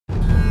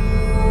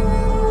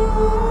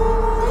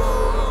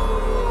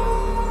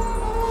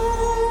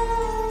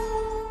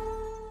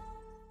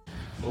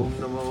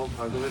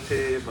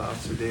Bhagavate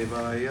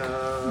Vasudevaya.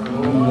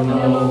 Om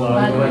Namo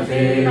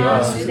Bhagavate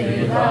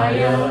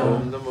Vasudevaya.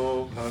 Om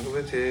Namo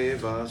Bhagavate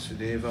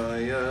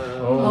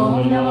Vasudevaya.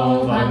 Om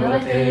Namo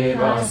Bhagavate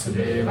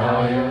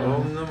Vasudevaya.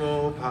 Om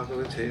Namo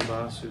Bhagavate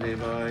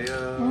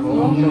Vasudevaya.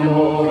 Om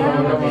Namo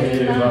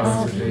Bhagavate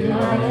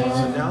Vasudevaya.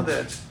 So now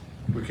that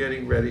we're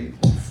getting ready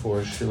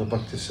for Srila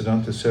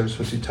Bhaktisiddhanta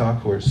Saraswati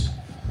Thakur's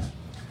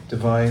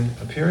Divine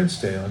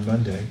Appearance Day on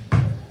Monday,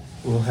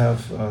 we'll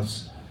have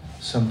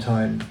some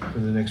time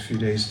in the next few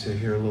days to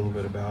hear a little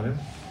bit about him.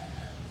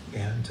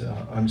 And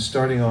I'm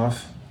starting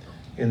off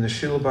in the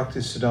Srila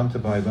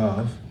Bhaktisiddhanta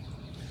Vaibhav,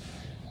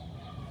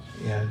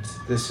 and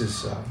this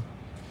is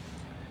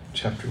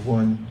chapter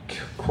 1,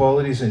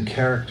 Qualities and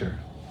Character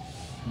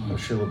of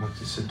Srila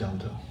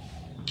Bhaktisiddhanta.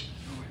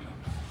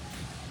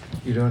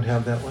 You don't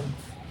have that one?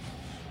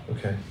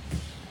 Okay.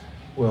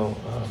 Well,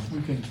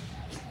 you can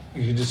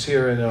just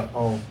hear it, and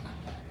I'll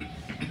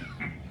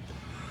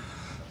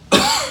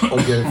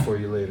get it for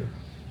you later.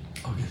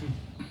 Okay.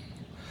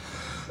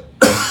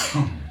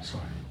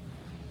 Sorry.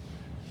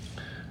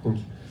 We're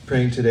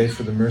praying today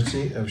for the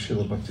mercy of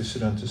Srila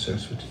Bhaktisiddhanta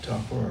Saraswati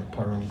Thakur, our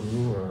Param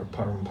Guru, or our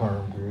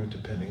Param Guru,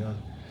 depending on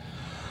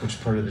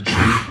which part of the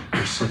tree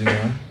you're sitting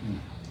on.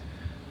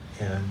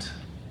 And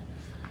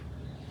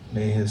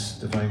may His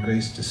divine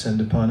grace descend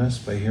upon us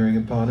by hearing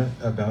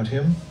about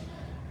Him,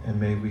 and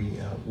may we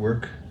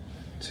work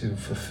to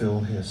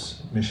fulfill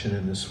His mission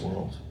in this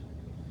world.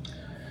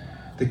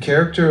 The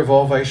character of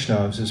all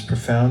Vaishnavas is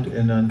profound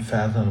and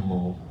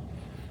unfathomable,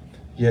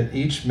 yet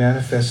each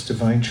manifests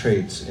divine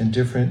traits in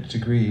different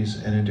degrees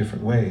and in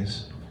different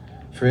ways.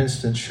 For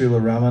instance,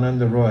 Srila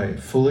Ramananda Roy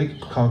fully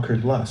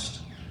conquered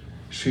lust.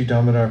 Sri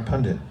Damodar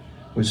Pandit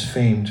was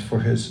famed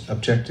for his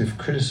objective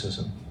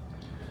criticism.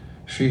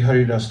 Sri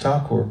Haridas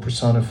Thakur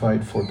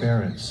personified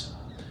forbearance,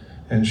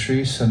 and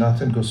Sri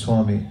Sanatan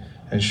Goswami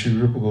and Sri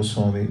Rupa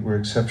Goswami were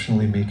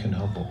exceptionally meek and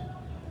humble.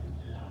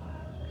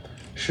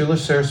 Srila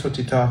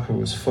Saraswati Thakur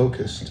was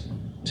focused,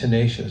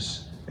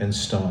 tenacious, and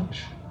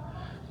staunch.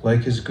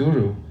 Like his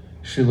guru,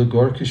 Srila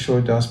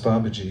Gaurkishore Das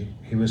Babaji,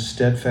 he was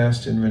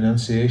steadfast in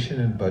renunciation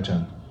and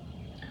bhajan.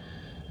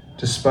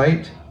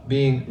 Despite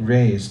being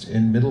raised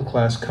in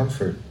middle-class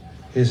comfort,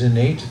 his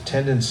innate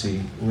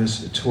tendency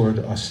was toward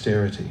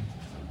austerity.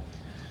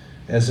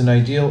 As an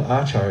ideal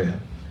acharya,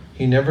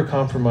 he never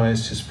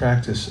compromised his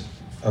practice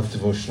of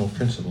devotional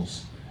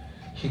principles.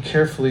 He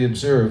carefully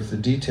observed the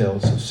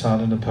details of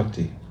sadhana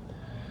bhakti,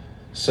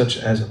 such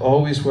as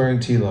always wearing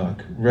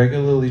tilak,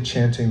 regularly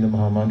chanting the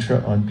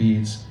Mahamantra on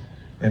beads,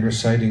 and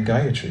reciting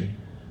Gayatri,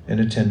 and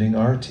attending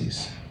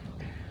aratis.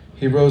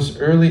 He rose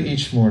early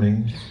each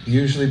morning,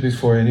 usually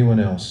before anyone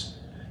else,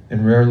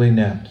 and rarely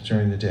napped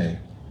during the day.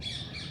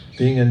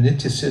 Being a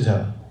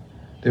Nityasiddha,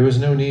 there was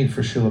no need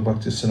for Srila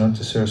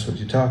Bhaktisiddhanta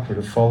Saraswati Thakur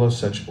to follow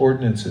such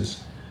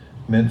ordinances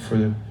meant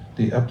for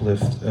the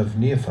uplift of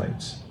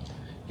neophytes.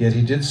 Yet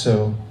he did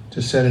so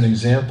to set an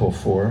example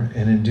for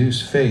and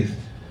induce faith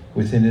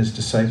within his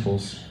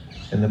disciples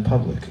and the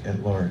public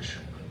at large.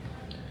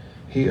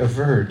 He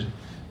averred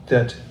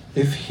that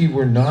if he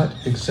were not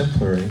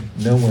exemplary,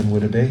 no one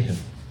would obey him.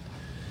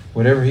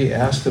 Whatever he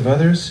asked of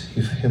others,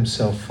 he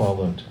himself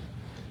followed.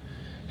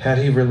 Had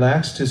he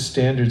relaxed his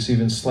standards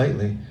even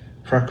slightly,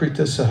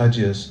 Prakrita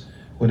Sahajas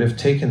would have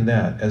taken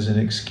that as an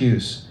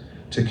excuse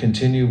to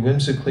continue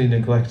whimsically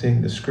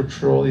neglecting the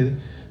scripturally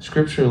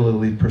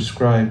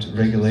prescribed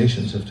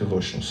regulations of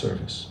devotional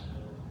service.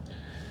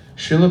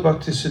 Srila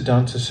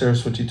Bhaktisiddhanta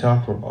Saraswati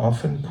Thakur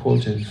often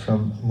quoted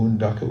from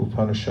Mundaka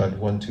Upanishad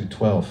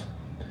 1-12.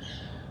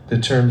 The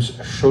terms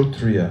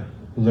Shrotriya,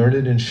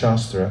 learned in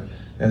Shastra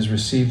as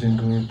received in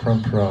Guru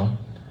Parampara,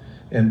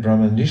 and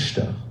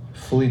Brahmanishta,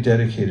 fully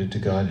dedicated to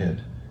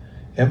Godhead,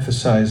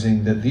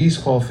 emphasizing that these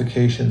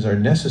qualifications are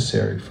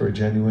necessary for a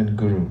genuine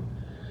Guru,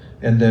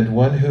 and that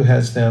one who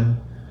has them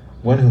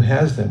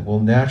will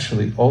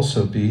naturally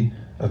also be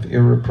of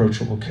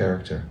irreproachable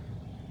character.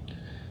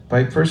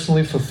 By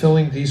personally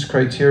fulfilling these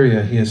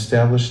criteria, he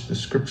established the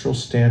scriptural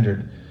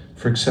standard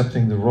for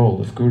accepting the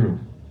role of Guru.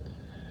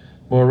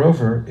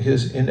 Moreover,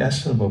 his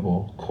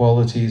inestimable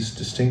qualities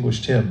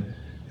distinguished him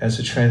as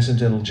a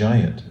transcendental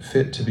giant,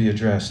 fit to be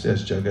addressed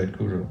as Jagat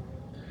Guru.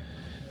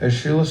 As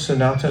Srila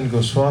Sanatan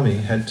Goswami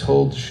had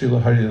told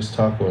Srila Haridas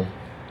Thakur,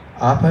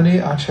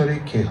 Apane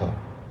achari keha,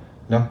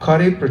 na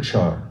kare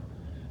prachar,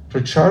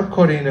 prachar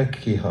kore na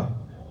keha,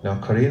 na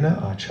kare na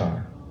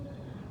achar.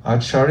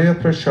 Acharya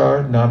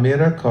prachar na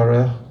mera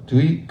kara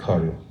dui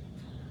karo,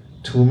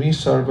 tumi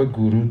sarva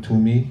guru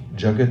tumi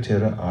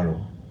jagatera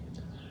aro.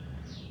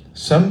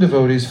 Some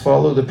devotees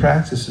follow the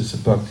practices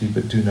of bhakti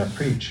but do not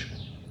preach,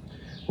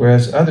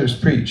 whereas others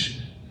preach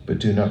but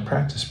do not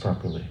practice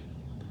properly.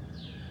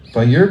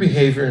 By your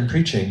behavior in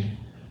preaching,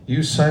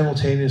 you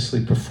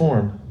simultaneously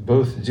perform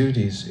both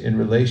duties in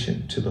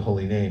relation to the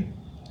holy name.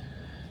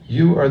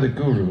 You are the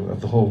guru of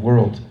the whole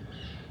world,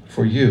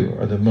 for you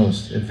are the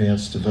most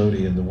advanced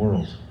devotee in the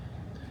world.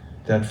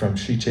 That from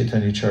Sri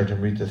Chaitanya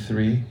Charitamrita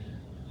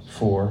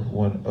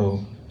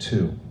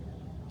 3:4-102.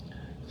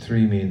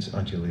 3 means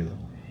Antya-lila.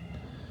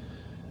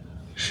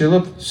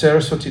 Srila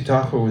Saraswati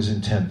Thakur was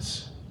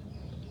intense,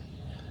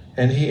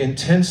 and he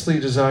intensely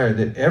desired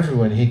that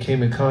everyone he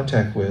came in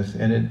contact with,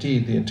 and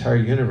indeed the entire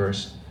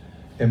universe,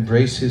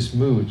 embrace his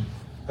mood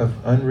of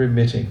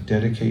unremitting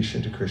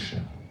dedication to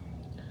Krishna.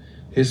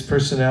 His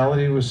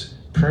personality was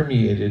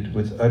permeated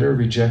with utter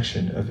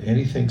rejection of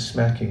anything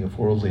smacking of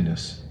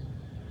worldliness.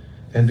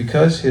 And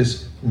because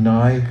his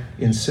nigh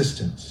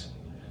insistence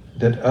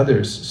that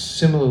others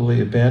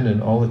similarly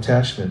abandon all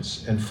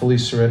attachments and fully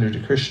surrender to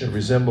Krishna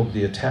resembled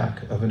the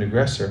attack of an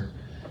aggressor,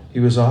 he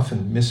was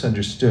often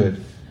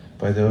misunderstood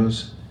by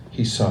those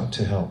he sought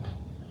to help.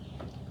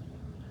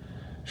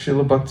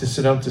 Srila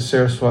Bhaktisiddhanta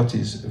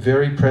Saraswati's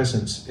very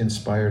presence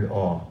inspired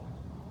awe.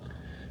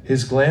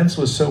 His glance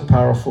was so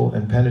powerful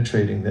and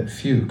penetrating that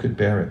few could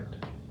bear it.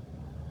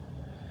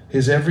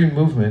 His every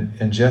movement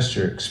and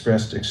gesture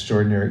expressed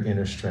extraordinary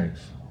inner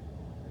strength.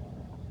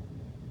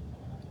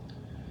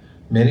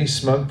 Many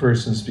smug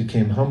persons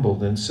became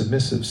humbled and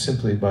submissive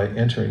simply by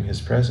entering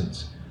his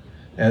presence,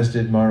 as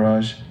did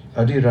Maharaj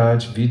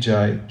Adhiraj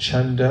Vijay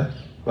Chanda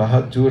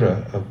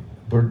Bahadura of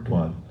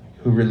Burdwan,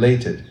 who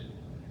related,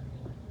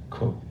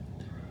 quote,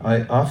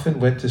 I often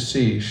went to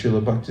see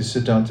Srila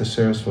Bhaktisiddhanta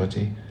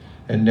Saraswati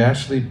and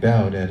naturally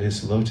bowed at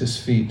his lotus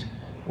feet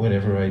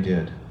whenever I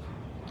did.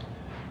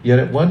 Yet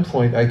at one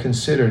point I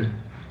considered,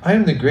 I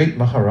am the great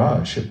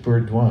Maharaj of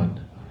Burdwan.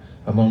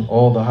 Among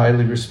all the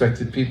highly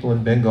respected people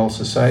in Bengal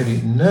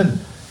society,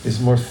 none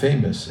is more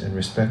famous and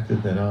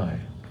respected than I.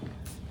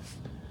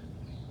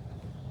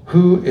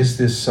 Who is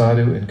this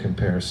sadhu in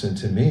comparison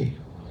to me?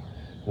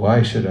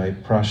 Why should I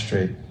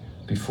prostrate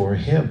before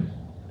him?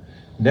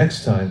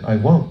 Next time I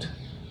won't,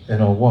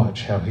 and I'll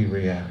watch how he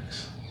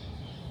reacts.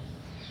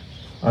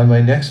 On my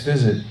next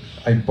visit,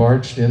 I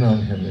barged in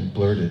on him and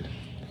blurted,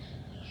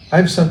 I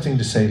have something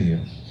to say to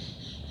you.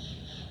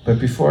 But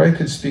before I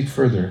could speak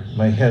further,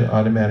 my head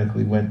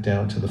automatically went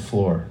down to the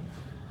floor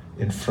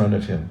in front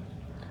of him.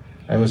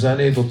 I was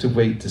unable to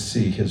wait to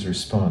see his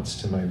response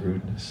to my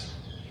rudeness.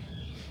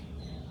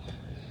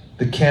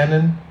 The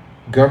canon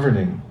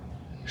governing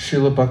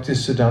Srila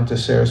Bhaktisiddhanta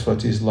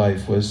Saraswati's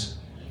life was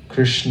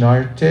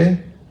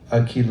Krishnarte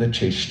Akila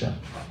Cheshta.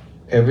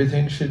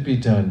 Everything should be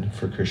done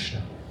for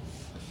Krishna.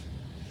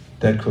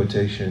 That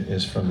quotation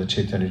is from the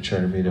Chaitanya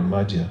Charitamrita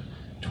Madhya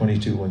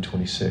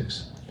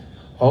 22:126.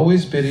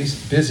 Always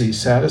busy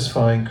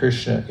satisfying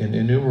Krishna in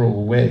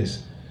innumerable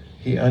ways,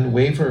 he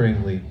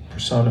unwaveringly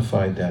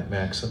personified that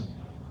maxim.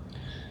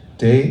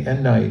 Day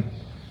and night,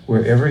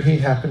 wherever he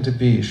happened to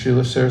be,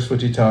 Srila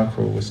Saraswati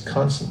Thakur was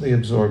constantly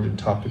absorbed in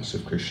topics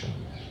of Krishna.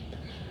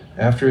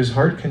 After his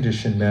heart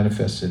condition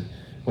manifested,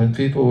 when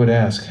people would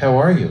ask, how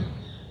are you?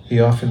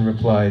 He often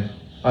replied,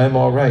 I am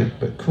all right,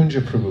 but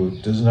Kunja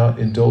Prabhu does not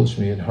indulge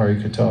me in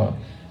Harikatha,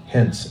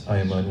 hence I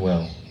am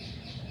unwell.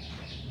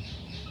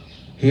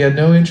 He had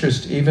no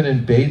interest even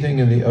in bathing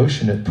in the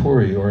ocean at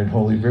Puri or in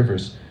holy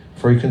rivers,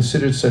 for he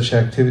considered such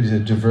activities a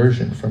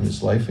diversion from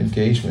his life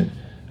engagement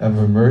of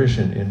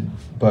immersion in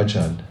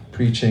bhajan,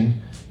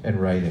 preaching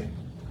and writing.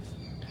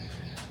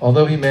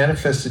 Although he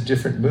manifested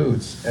different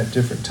moods at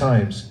different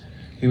times,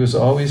 he was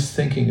always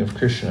thinking of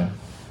Krishna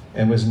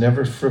and was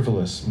never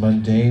frivolous,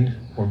 mundane,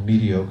 or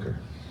mediocre.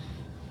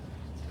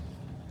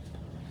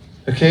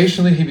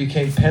 Occasionally he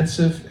became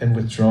pensive and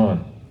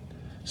withdrawn.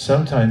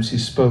 Sometimes he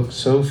spoke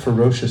so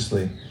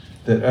ferociously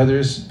that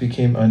others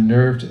became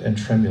unnerved and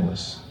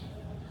tremulous.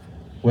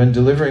 When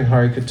delivering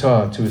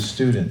Harikatha to his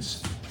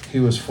students, he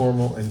was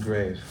formal and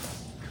grave.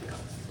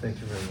 Thank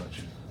you very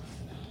much.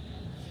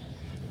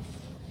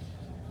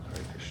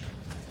 Hare Krishna.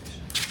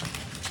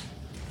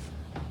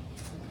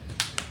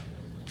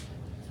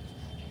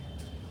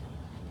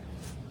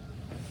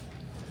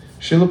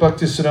 Srila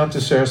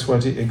Bhaktisiddhanta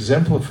Saraswati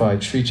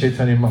exemplified Sri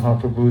Chaitanya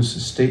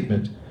Mahaprabhu's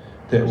statement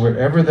that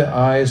wherever the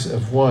eyes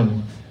of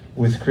one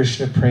with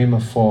Krishna prema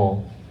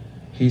fall,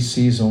 he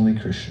sees only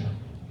Krishna.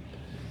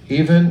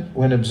 Even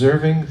when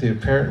observing the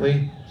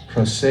apparently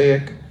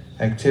prosaic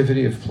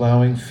activity of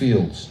plowing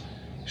fields,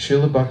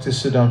 Srila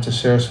Bhaktisiddhanta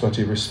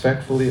Saraswati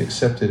respectfully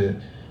accepted it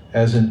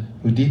as an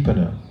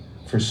udipana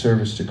for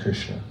service to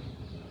Krishna,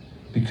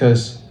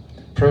 because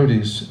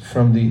produce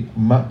from the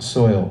mat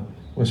soil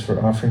was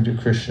for offering to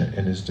Krishna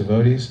and his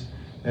devotees,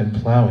 and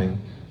plowing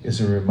is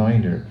a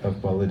reminder of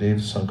Baladev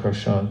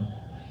Sankarshan,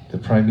 the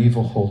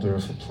primeval holder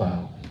of the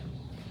plow.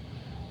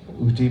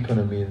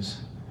 Udipana means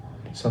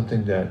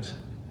something that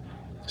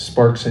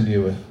sparks in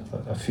you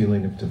a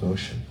feeling of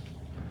devotion.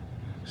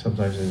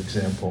 Sometimes an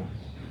example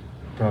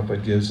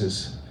Prabhupada gives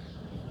is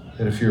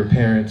that if you're a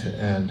parent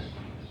and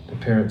the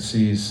parent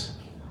sees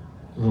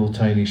little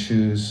tiny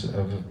shoes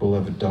of a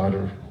beloved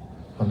daughter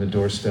on the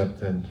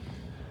doorstep, then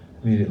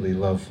immediately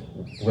love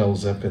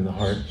wells up in the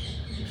heart.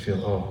 You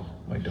feel, oh,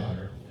 my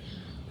daughter.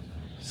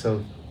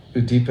 So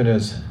udipana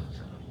is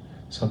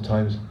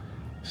sometimes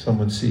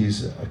someone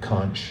sees a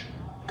conch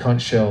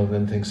shell and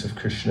then thinks of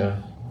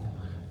Krishna,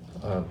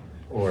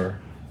 or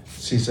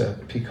sees a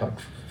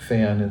peacock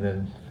fan and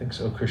then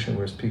thinks, oh, Krishna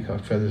wears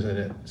peacock feathers, and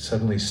it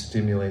suddenly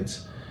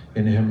stimulates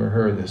in him or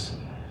her this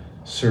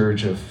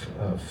surge of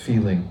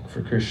feeling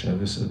for Krishna.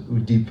 This is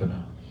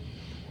udipana.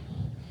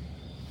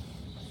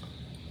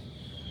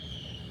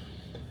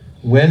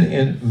 When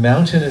in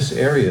mountainous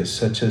areas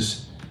such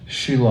as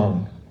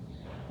Shillong,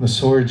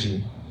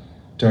 Masorji,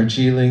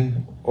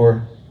 Darjeeling,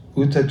 or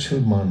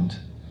Uttarakhand,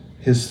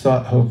 his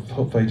thought,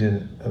 hope I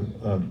didn't,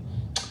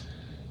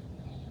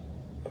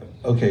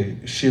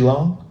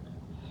 Shillong,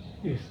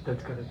 Yes,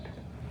 that's correct.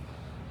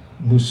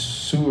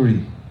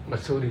 Mussoorie,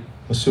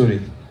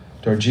 Masuri.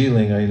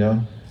 Darjeeling, I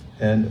know,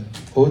 and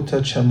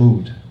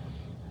Ottachamud.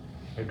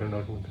 I do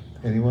not know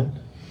that. Anyone?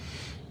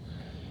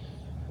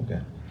 Okay.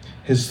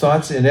 His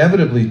thoughts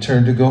inevitably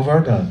turned to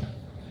Govardhan,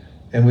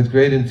 and with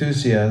great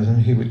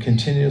enthusiasm he would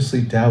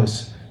continuously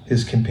douse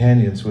his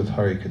companions with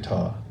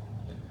Harikatha,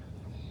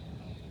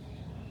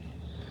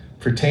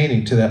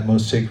 pertaining to that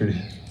most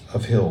sacred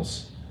of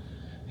hills.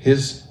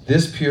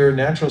 This pure,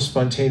 natural,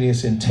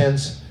 spontaneous,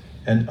 intense,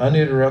 and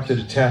uninterrupted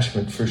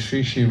attachment for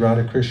Sri Sri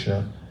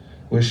Radhakrishna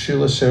was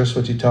Srila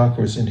Saraswati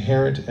Thakur's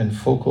inherent and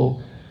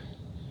focal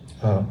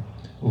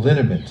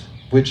lineament,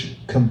 which,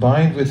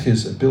 combined with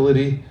his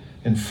ability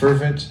and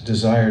fervent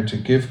desire to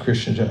give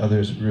Krishna to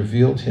others,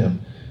 revealed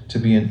him to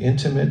be an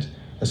intimate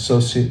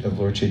associate of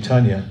Lord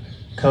Chaitanya,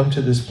 come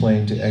to this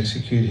plane to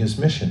execute his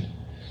mission.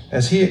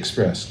 As he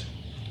expressed,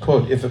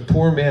 quote, "If a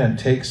poor man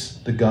takes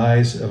the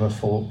guise of a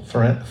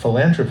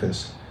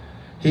philanthropist,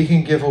 he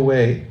can give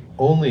away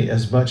only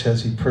as much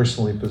as he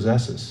personally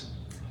possesses.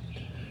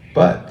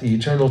 But the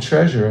eternal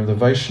treasure of the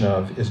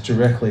Vaishnav is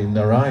directly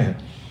Narayan.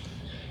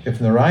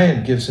 If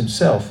Narayan gives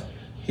himself,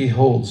 he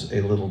holds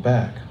a little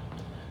back.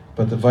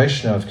 But the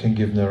Vaishnav can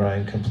give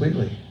Narayan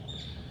completely.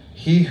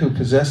 He who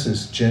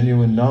possesses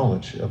genuine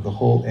knowledge of the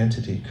whole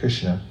entity,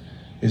 Krishna,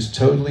 is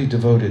totally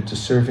devoted to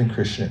serving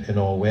Krishna in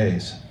all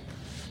ways.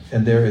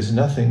 And there is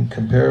nothing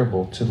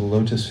comparable to the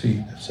lotus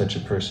feet of such a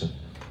person."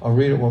 I'll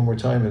read it one more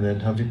time, and then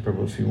Havi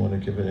Prabhu, if you want to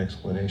give an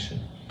explanation.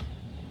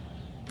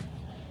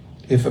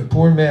 "If a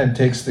poor man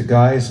takes the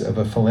guise of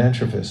a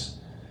philanthropist,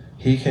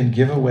 he can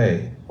give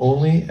away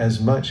only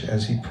as much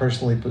as he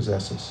personally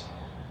possesses.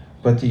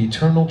 But the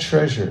eternal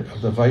treasure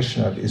of the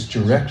Vaishnav is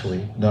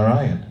directly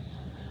Narayan.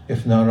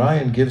 If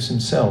Narayan gives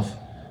himself,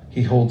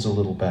 he holds a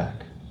little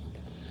back.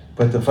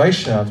 But the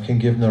Vaishnav can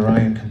give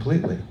Narayan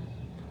completely.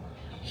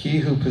 He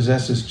who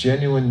possesses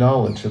genuine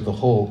knowledge of the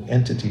whole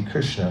entity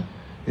Krishna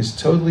is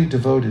totally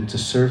devoted to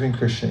serving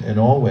Krishna in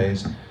all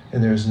ways,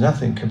 and there is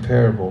nothing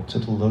comparable to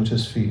the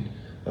lotus feet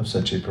of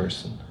such a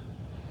person."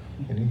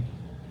 Any?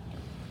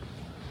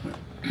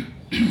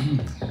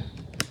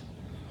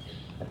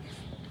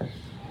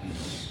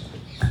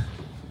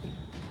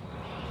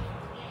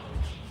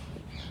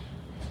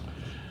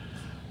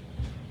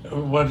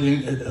 What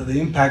the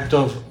impact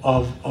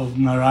of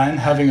Narayan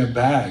having a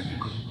bag,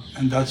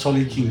 and that's all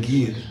he can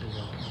give.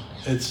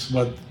 It's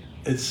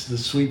the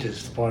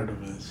sweetest part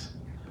of this.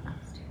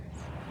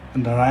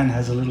 And Narayan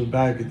has a little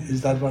bag.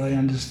 Is that what I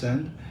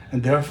understand?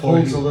 And therefore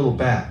Holds a little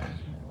back.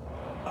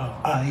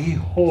 He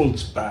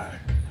holds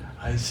back.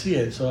 I see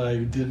it, so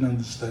I didn't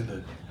understand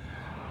it.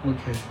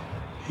 Okay,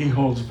 he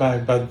holds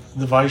back, but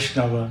the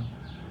Vaishnava,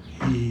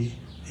 he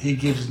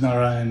gives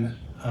Narayan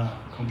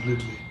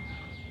completely.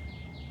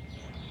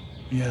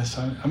 Yes,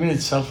 I mean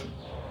itself,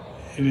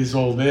 it is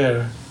all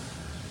there.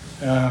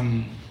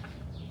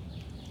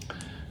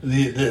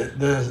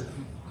 The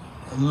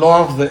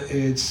love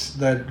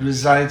that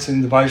resides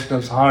in the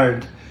Vaishnava's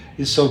heart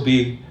is so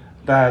big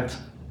that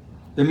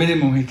the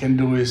minimum he can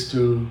do is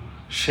to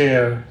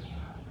share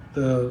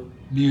the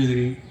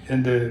beauty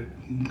and the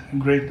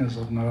greatness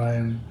of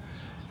Narayan.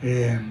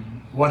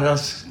 What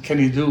else can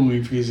he do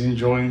if he's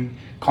enjoying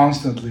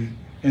constantly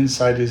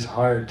inside his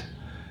heart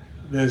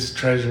this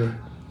treasure,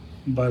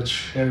 but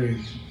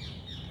sharing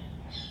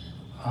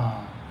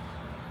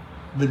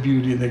the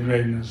beauty and the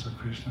greatness of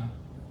Krishna?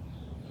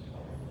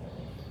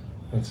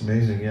 That's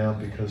amazing, yeah,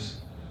 because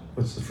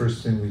what's the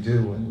first thing we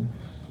do when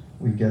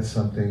we get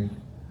something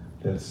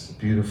that's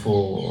beautiful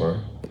or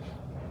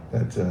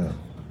that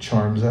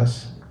charms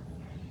us?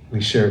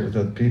 We share it with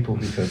other people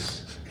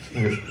because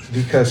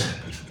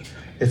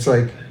it's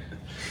like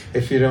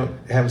if you don't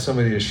have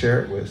somebody to share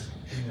it with,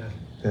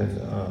 then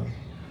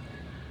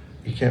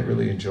you can't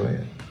really enjoy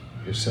it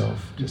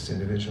yourself, just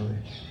individually.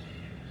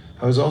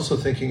 I was also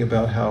thinking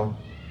about how,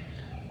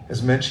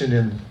 as mentioned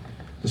in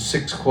the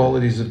 6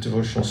 qualities of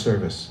devotional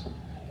service,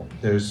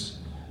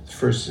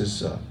 first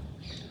is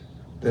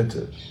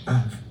that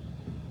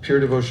pure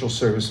devotional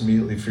service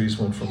immediately frees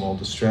one from all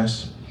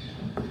distress.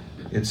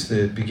 It's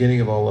the beginning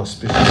of all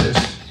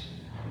auspiciousness.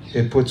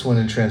 It puts one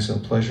in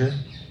transcendental pleasure.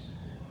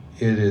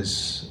 It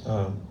is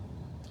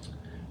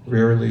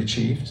rarely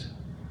achieved.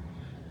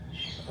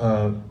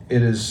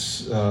 It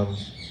is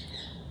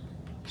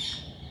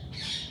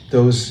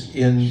those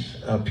in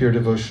pure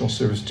devotional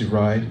service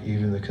deride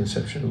even the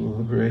conception of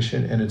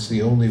liberation, and it's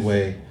the only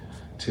way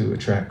to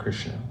attract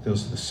Krishna.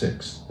 Those are the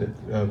 6 that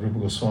Rupa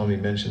Goswami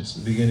mentions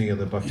at the beginning of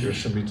the Bhakti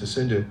Rasamrita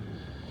Sindhu.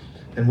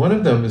 And one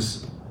of them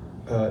is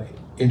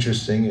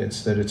interesting.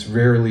 It's that it's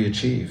rarely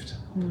achieved.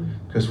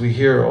 Because we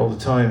hear all the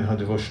time how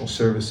devotional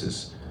service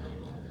is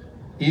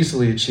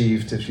easily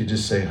achieved if you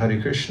just say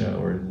Hare Krishna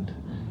or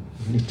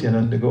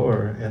Nityananda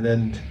Gaur, and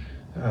then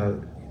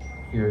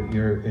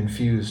you're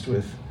infused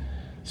with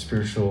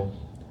spiritual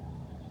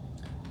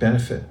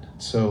benefit.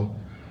 So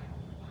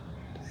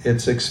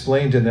it's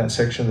explained in that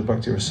section of the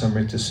Bhakti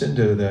Rasamrita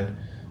Sindhu that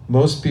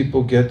most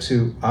people get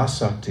to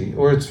asakti,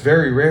 or it's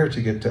very rare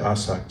to get to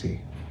asakti,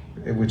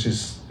 which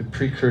is the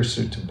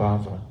precursor to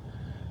bhava.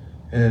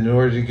 And in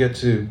order to get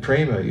to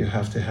prema, you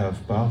have to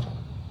have bhava.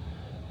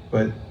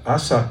 But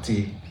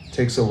asakti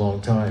takes a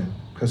long time,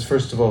 because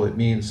first of all, it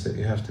means that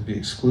you have to be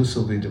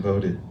exclusively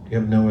devoted. You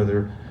have no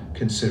other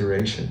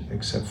consideration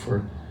except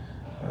for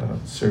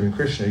serving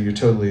Krishna. You're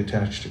totally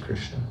attached to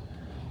Krishna.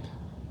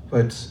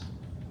 But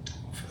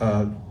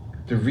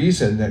the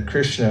reason that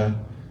Krishna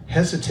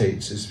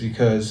hesitates is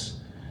because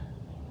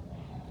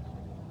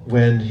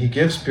when he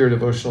gives pure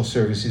devotional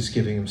service, he's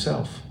giving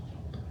himself.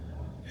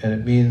 And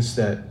it means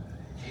that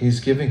he's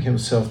giving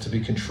himself to be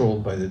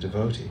controlled by the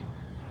devotee.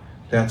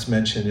 That's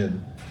mentioned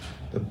in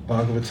the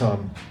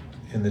Bhagavatam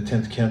in the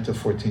 10th canto,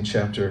 14th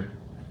chapter,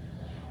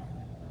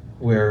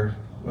 where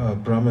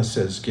Brahma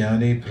says,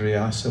 Jnani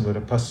priyasa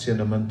varapasya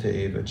namante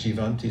eva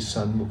jivanti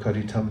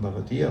sanmukaritam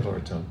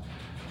bhavadiyavartam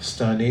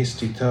stane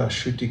stita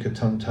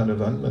shrutikatam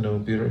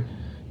tanavanmano bir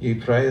ye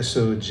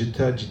prayaso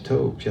jita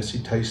jito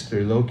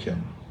pyasitaistir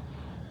lokyam.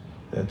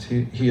 That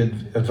he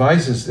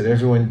advises that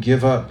everyone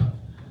give up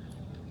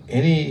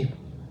any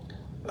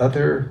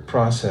other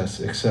process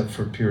except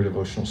for pure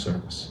devotional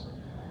service.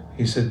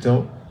 He said,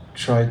 don't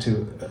try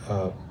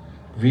to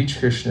reach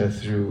Krishna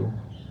through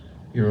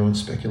your own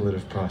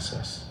speculative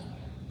process.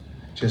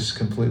 Just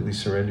completely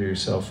surrender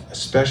yourself,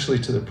 especially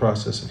to the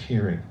process of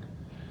hearing.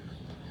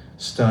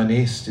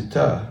 Stane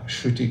stita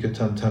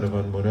shrutikatan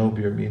tanavan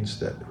monobir means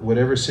that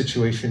whatever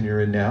situation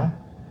you're in now,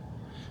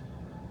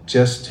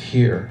 just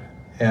hear,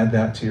 add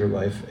that to your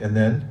life. And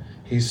then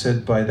he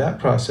said by that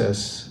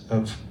process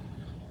of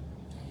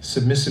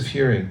submissive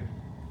hearing,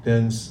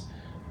 then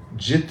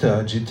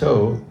jita,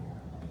 jito,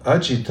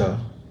 ajita,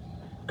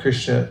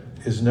 Krishna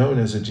is known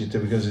as Ajita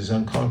because he's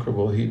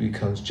unconquerable. He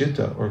becomes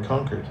Jita, or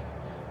conquered.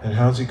 And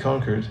how's he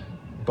conquered?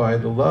 By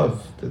the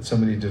love that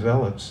somebody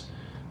develops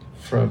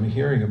from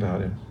hearing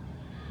about him.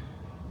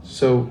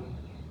 So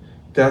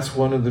that's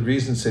one of the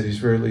reasons that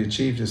he's rarely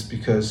achieved, is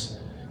because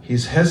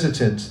he's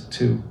hesitant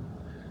to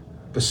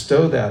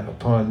bestow that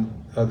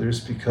upon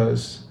others,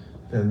 because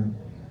then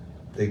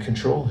they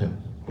control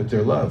him with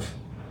their love.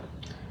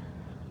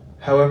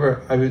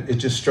 However, it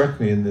just struck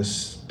me in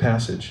this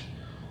passage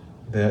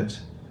that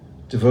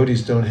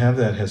devotees don't have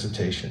that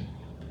hesitation.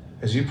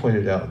 As you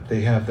pointed out,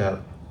 they have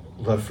that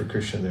love for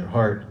Krishna in their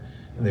heart,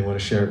 and they want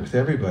to share it with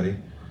everybody.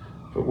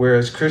 But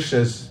whereas Krishna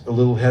is a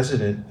little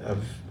hesitant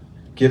of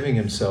giving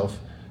himself,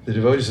 the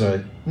devotees are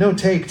like, no,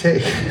 take.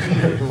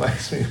 It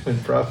reminds me when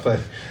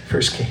Prabhupada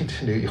first came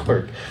to New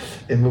York.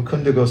 In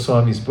Mukunda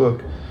Goswami's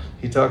book,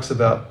 he talks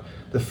about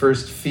the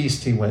first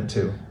feast he went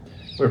to,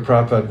 where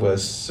Prabhupada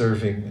was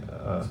serving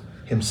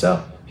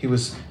himself.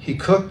 He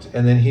cooked,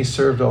 and then he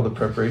served all the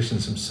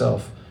preparations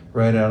himself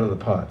right out of the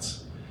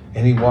pots.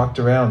 And he walked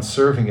around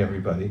serving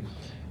everybody.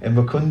 And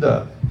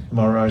Mukunda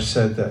Maharaj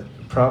said that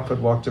Prabhupada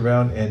walked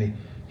around and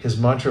his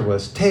mantra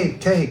was,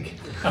 take.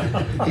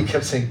 He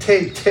kept saying,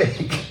 take.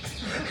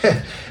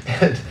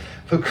 And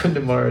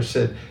Mukunda Maharaj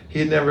said he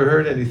had never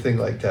heard anything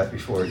like that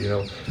before,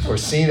 or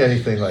seen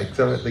anything like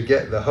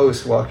the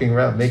host walking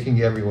around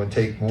making everyone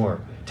take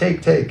more.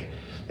 Take.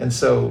 And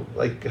so,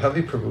 like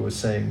Havi Prabhu was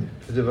saying,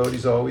 the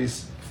devotees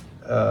always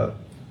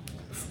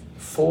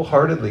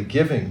full-heartedly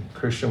giving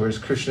Krishna, whereas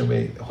Krishna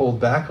may hold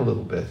back a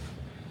little bit.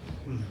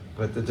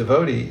 But the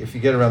devotee, if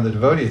you get around the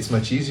devotee, it's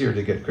much easier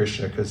to get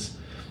Krishna because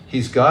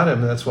he's got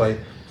him. And that's why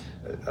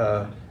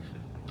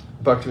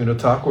Bhaktivinoda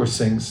Thakur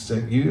sings,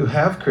 you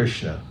have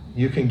Krishna,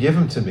 you can give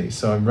him to me.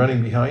 So I'm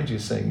running behind you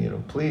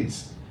saying,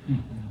 please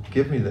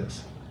give me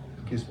this.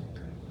 Excuse me.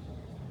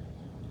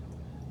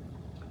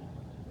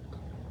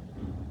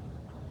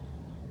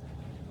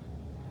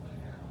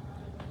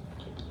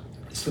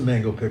 It's the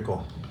mango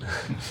pickle.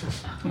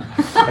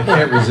 I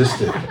can't resist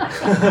it.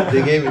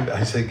 They gave me,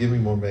 I said, give me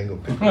more mango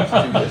pickles.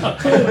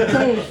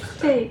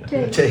 Take.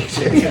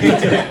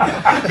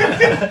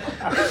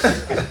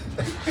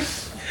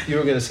 You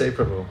were going to say,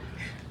 Prabhu.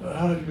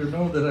 You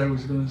know that I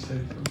was going to say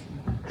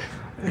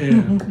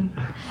something.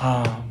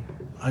 Yeah.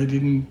 I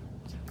didn't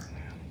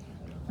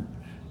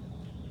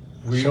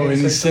show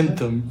any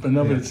symptom, but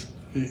no, but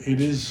it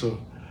is so.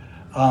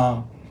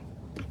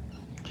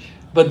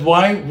 But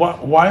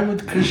why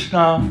would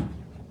Krishna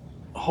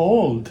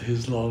hold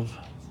his love,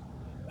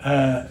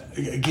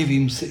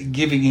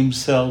 giving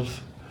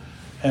himself,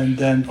 and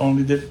then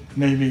only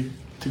maybe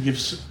to give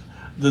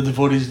the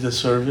devotees the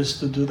service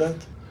to do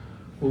that?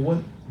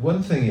 Well,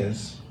 one thing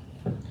is,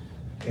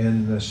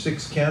 in the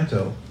 6th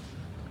canto,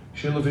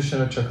 Srila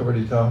Vishwanath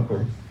Chakravarti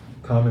Thakur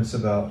comments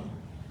about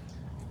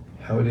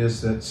how it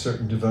is that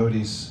certain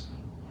devotees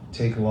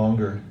take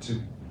longer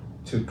to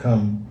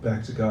come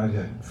back to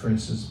Godhead. For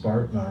instance,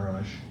 Bharat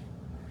Maharaj.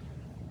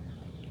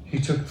 He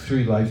took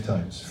 3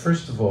 lifetimes.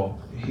 First of all,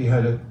 he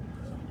had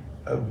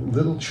a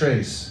little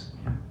trace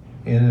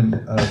in him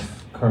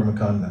of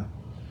karmakanda.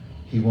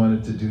 He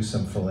wanted to do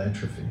some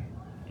philanthropy.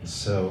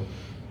 So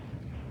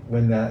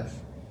when that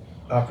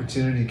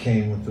opportunity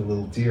came with the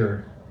little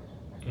deer,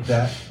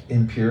 that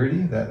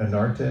impurity, that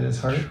anartha in his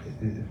heart,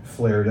 it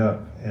flared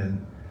up,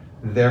 and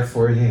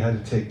therefore he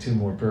had to take 2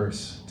 more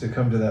births to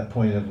come to that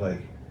point of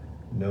like,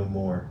 no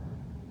more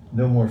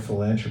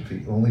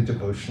philanthropy, only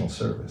devotional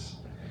service.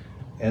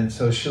 And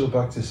so Srila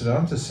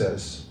Bhaktisiddhanta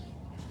says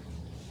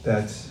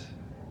that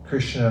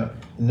Krishna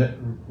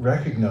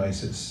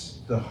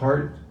recognizes the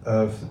heart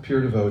of the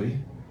pure devotee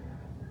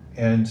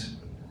and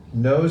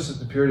knows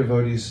that the pure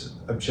devotee's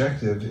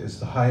objective is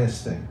the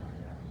highest thing.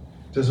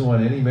 Doesn't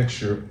want any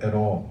mixture at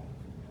all.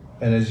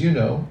 And as you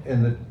know,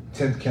 in the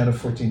 10th canto,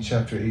 14th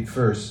chapter, 8th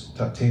verse,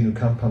 Tatenu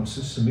Kampam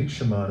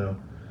Susamikshamano,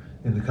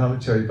 in the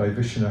commentary by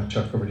Vishwanath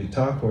Chakravarti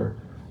Thakur,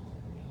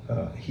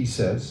 he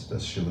says,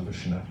 that's Srila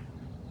Vishwanath,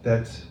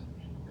 that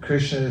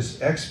Krishna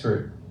is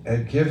expert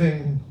at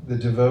giving the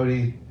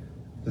devotee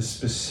the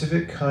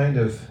specific kind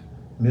of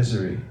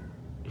misery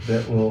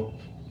that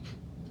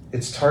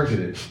it's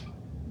targeted,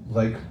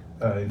 like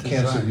in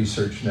cancer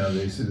research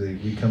nowadays, the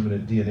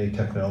recombinant DNA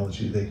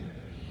technology,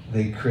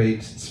 they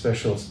create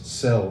special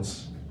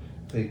cells,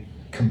 they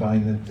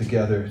combine them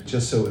together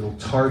just so it'll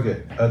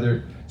target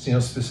other,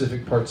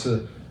 specific parts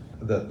of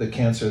the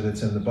cancer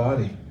that's in the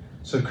body.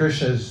 So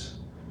Krishna's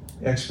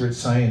expert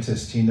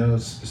scientist, he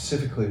knows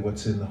specifically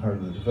what's in the heart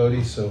of the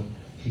devotee, so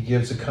he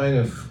gives a kind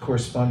of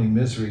corresponding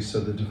misery so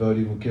the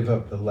devotee will give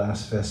up the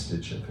last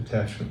vestige of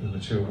attachment in the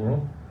material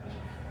world.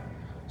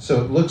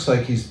 So it looks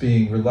like he's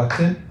being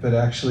reluctant, but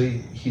actually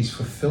he's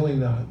fulfilling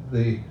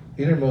the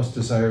innermost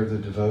desire of the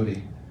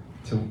devotee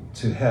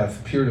to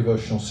have pure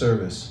devotional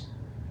service,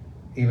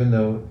 even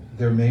though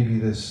there may be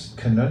this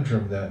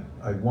conundrum that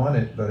I want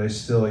it, but I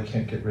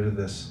can't get rid of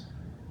this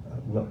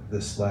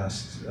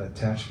last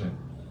attachment.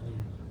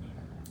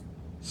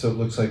 So it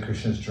looks like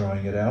Krishna's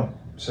drawing it out.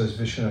 Says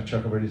Vishwanath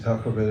Chakravarti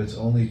Thakur, but it's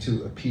only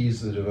to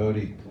appease the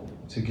devotee,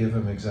 to give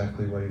him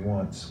exactly what he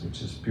wants,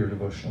 which is pure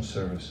devotional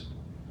service.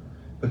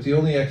 But the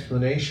only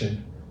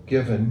explanation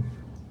given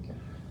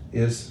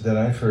is that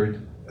I've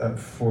heard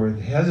for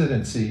the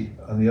hesitancy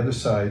on the other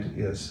side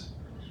is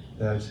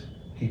that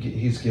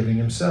he's giving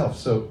himself.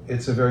 So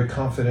it's a very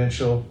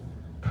confidential,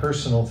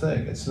 personal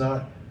thing. It's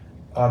not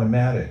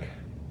automatic.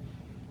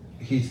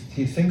 He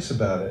thinks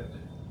about it.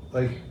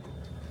 Like,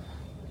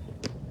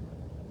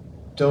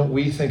 don't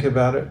we think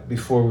about it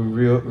before we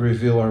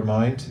reveal our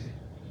mind?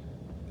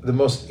 The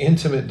most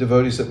intimate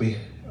devotees that we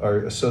are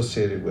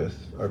associated with,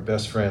 our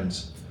best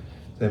friends,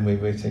 then we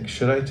may think,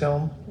 should I tell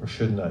them or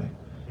shouldn't I?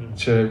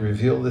 Should I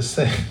reveal this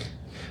thing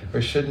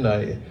or shouldn't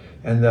I?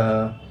 And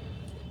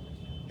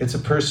it's a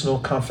personal,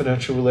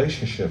 confidential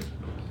relationship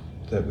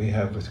that we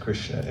have with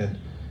Krishna, and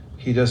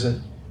he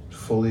doesn't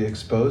fully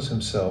expose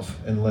himself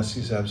unless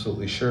he's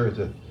absolutely sure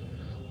that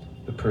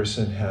the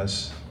person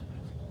has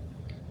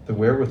the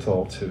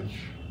wherewithal to.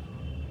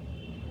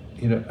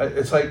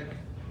 It's like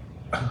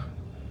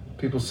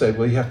people say,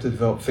 well, you have to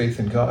develop faith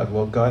in God.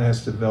 Well, God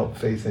has to develop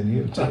faith in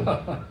you too.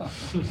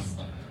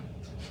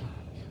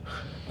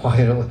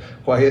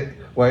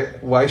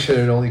 Why should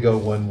it only go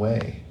one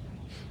way?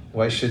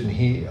 Why shouldn't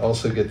he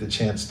also get the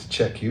chance to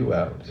check you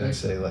out and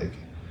say like,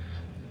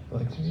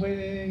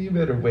 wait, you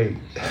better wait.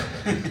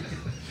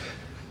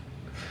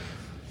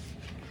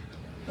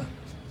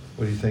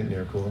 What do you think,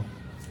 Nirkula?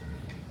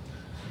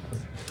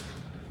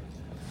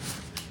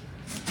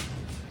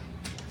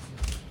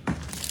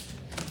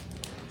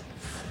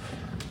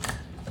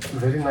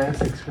 Very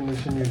nice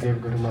explanation you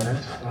gave, Guru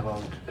Maharaj,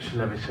 about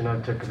Srila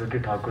Vishwanath Chakravarti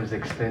Thakur's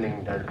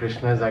explaining that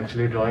Krishna is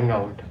actually drawing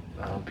out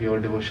pure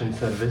devotion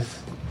service,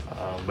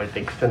 but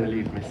externally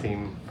it may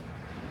seem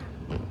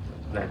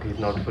that he's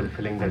not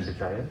fulfilling that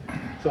desire.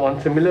 So on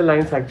similar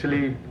lines,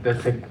 actually,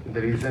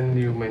 the reason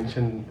you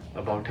mentioned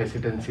about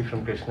hesitancy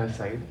from Krishna's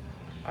side,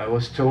 I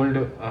was told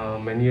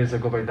many years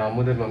ago by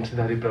Damodar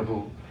Vamsidhari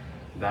Prabhu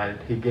that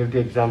he gave the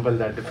example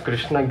that if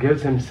Krishna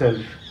gives himself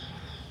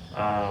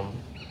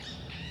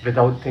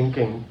without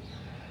thinking,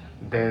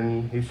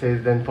 then he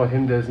says then for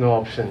him there's no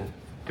option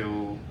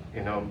to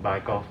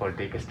back off or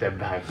take a step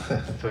back.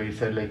 So he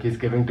said like he's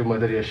giving to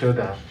Mother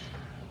Yashoda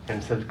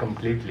himself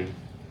completely.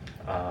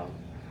 So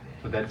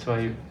that's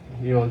why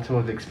he also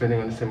was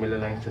explaining on similar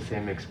lines the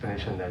same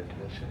explanation that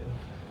you shared.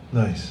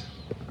 Nice.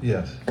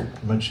 Yes,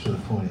 much to the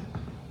point.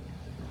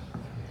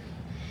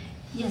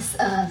 Yes,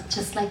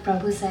 just like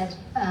Prabhu said,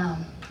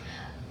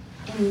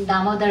 in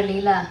Damodar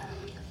Leela,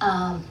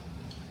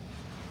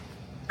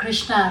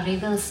 Krishna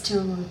reveals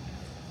to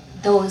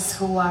those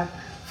who are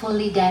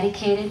fully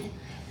dedicated,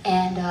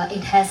 and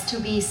it has to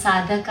be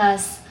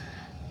sadhaka's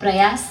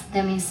prayas.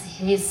 That means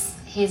he's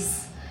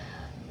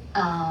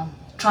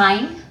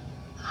trying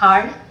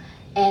hard,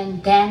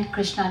 and then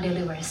Krishna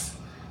delivers.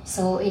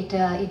 So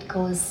it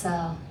goes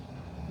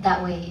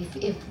that way.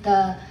 If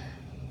the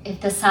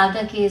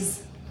sadhak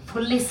is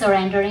fully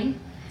surrendering,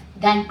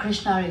 then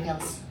Krishna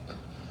reveals.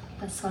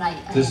 That's what I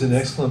This is an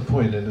excellent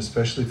point, and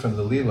especially from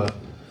the Leela.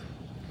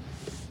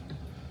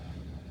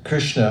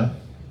 Krishna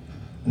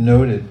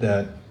noted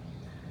that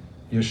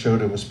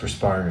Yashoda was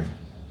perspiring.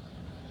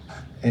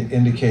 It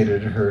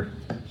indicated her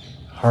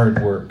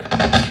hard work,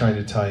 trying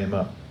to tie him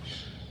up.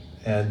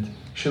 And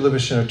Srila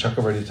Vishwanath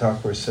Chakravarti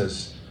Thakur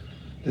says,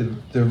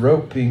 the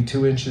rope being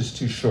 2 inches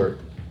too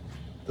short,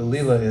 the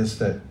Leela is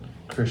that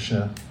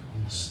Krishna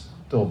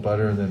stole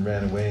butter and then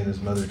ran away, and his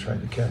mother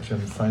tried to catch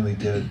him, finally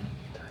did,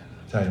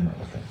 tied him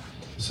up. Okay.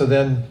 So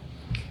then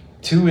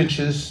 2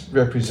 inches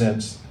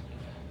represents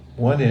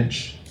 1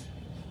 inch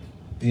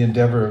the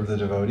endeavor of the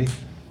devotee,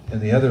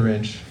 and the other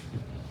inch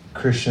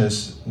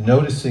Krishna's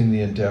noticing the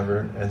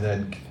endeavor and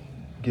then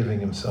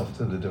giving himself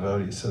to the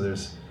devotee. So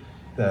there's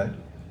that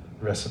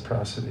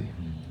reciprocity.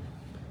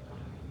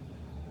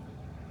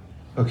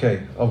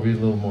 Okay, I'll read a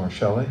little more,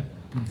 shall I?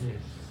 Yes.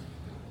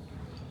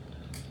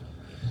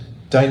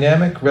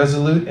 Dynamic,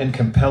 resolute, and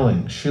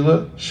compelling,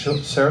 Srila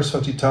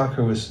Saraswati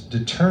Thakur was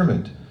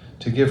determined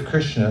to give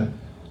Krishna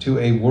to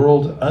a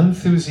world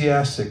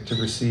enthusiastic to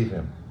receive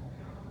him.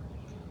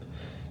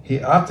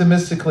 He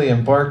optimistically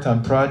embarked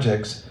on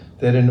projects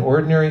that in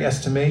ordinary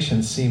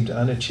estimation seemed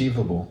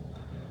unachievable,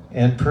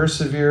 and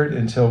persevered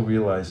until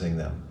realizing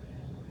them.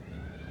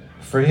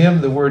 For him,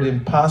 the word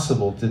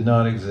impossible did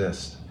not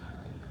exist,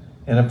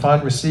 and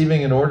upon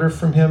receiving an order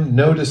from him,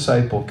 no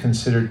disciple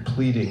considered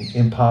pleading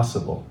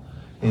impossible.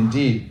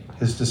 Indeed,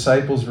 his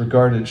disciples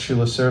regarded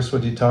Srila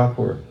Saraswati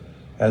Thakur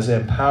as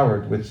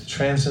empowered with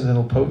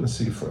transcendental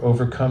potency for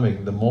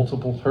overcoming the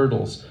multiple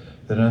hurdles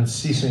that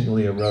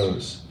unceasingly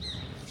arose,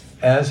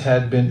 as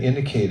had been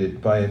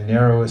indicated by a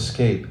narrow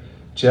escape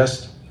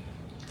just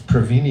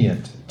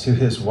prevenient to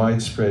his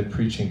widespread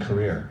preaching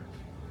career.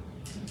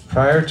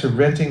 Prior to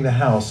renting the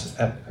house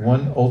at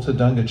 1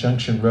 Ultadanga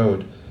Junction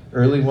Road,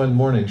 early one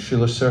morning,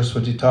 Srila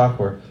Saraswati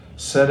Thakur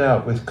set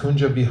out with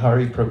Kunja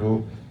Bihari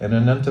Prabhu and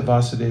Ananta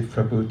Vasudev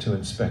Prabhu to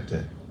inspect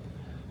it.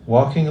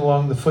 Walking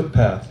along the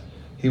footpath,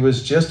 he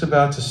was just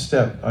about to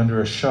step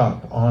under a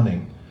shop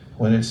awning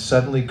when it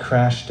suddenly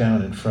crashed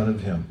down in front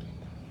of him,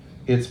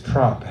 its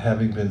prop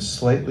having been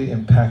slightly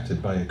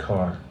impacted by a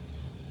car.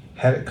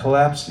 Had it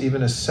collapsed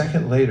even a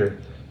second later,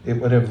 it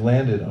would have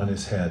landed on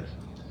his head.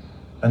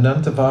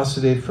 Ananta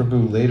Vasudev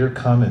Prabhu later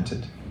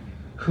commented,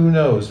 "Who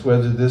knows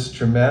whether this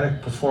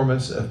dramatic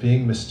performance of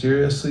being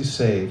mysteriously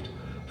saved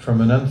from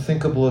an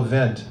unthinkable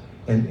event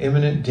and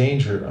imminent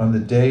danger on the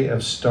day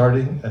of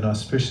starting an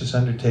auspicious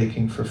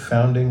undertaking for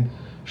founding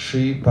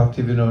Sri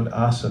Bhaktivinoda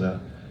Asana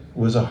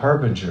was a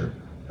harbinger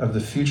of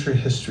the future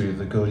history of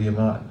the Gaudiya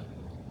Math.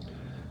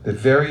 The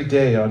very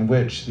day on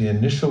which the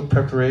initial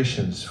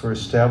preparations for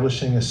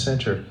establishing a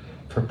center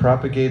for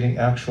propagating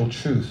actual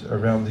truth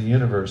around the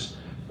universe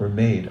were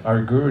made,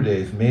 our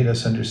Gurudev made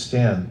us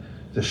understand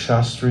the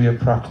Shastriya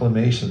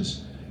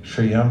proclamations,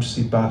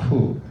 Shreyamsi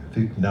Bahu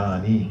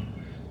Vignani.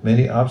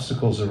 Many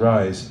obstacles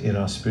arise in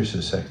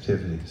auspicious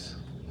activities.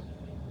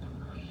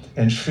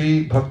 And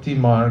Sri Bhakti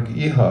Marg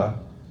Iha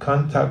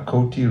Kanta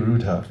Koti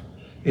Rudha.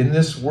 In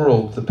this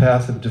world, the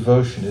path of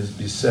devotion is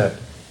beset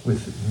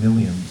with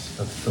millions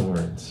of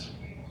thorns.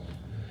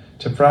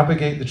 To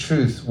propagate the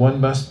truth,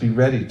 one must be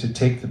ready to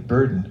take the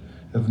burden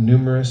of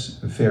numerous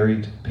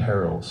varied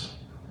perils,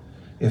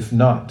 if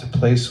not to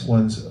place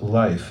one's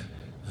life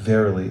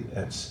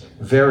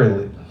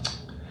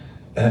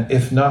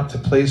if not to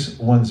place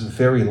one's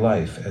very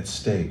life at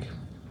stake.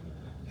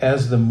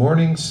 As the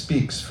morning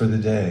speaks for the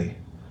day,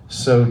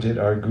 so did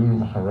our Guru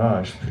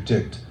Maharaj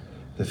predict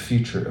the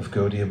future of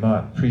Gaudiya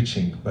Math,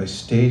 preaching by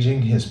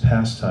staging his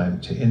pastime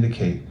to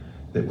indicate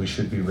that we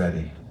should be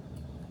ready.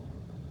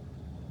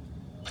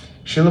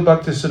 Srila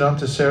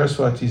Bhaktisiddhanta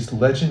Saraswati's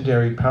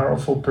legendary,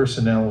 powerful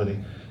personality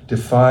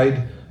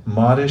defied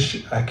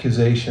modish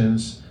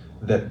accusations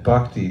that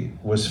bhakti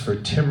was for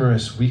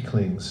timorous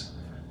weaklings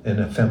and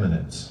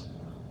effeminates.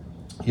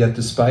 Yet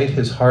despite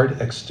his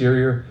hard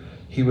exterior,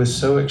 he was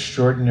so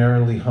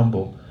extraordinarily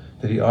humble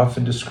that he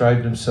often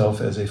described himself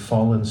as a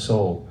fallen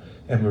soul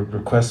and would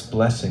request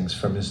blessings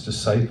from his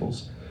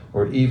disciples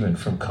or even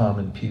from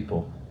common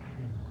people.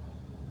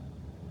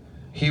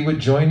 He would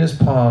join his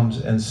palms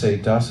and say,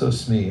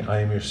 "Dasosmi, I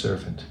am your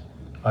servant.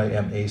 I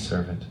am a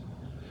servant,"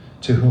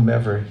 to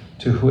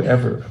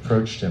whoever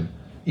approached him,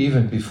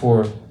 even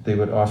before they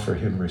would offer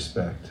him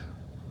respect.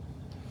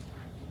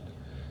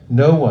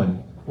 No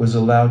one was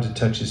allowed to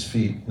touch his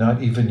feet,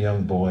 not even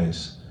young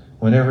boys.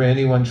 Whenever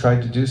anyone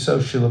tried to do so,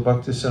 Srila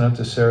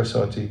Bhaktisiddhanta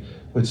Saraswati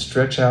would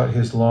stretch out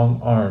his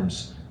long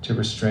arms to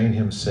restrain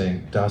him,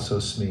 saying,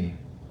 "Dasosmi."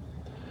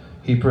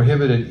 He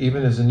prohibited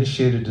even his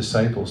initiated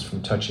disciples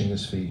from touching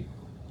his feet.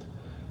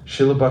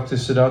 Srila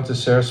Bhaktisiddhanta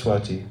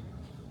Saraswati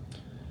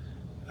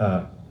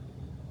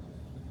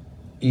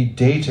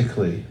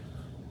eidetically,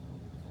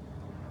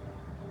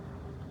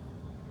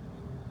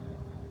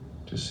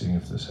 just seeing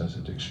if this has a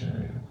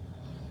dictionary.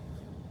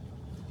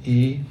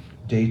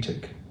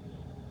 Eidetic,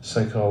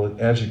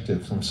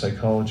 adjective from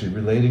psychology,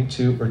 relating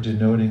to or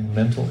denoting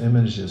mental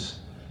images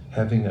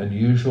having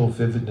unusual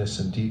vividness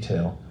and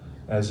detail,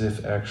 as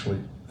if actually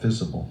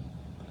visible.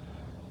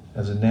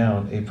 As a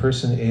noun, a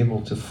person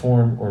able to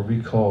form or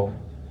recall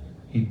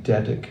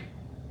eidetic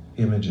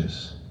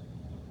images.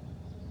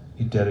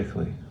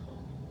 Eidetically.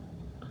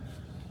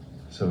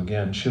 So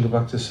again, Srila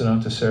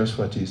Bhaktisiddhanta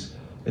Saraswati's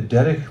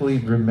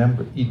eidetically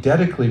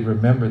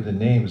remembered the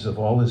names of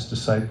all his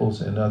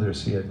disciples and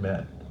others he had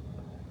met.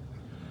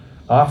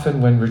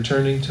 Often when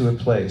returning to a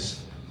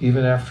place,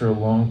 even after a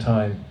long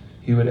time,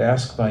 he would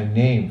ask by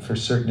name for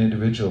certain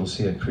individuals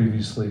he had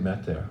previously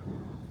met there.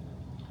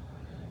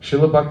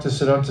 Srila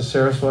Bhaktisiddhanta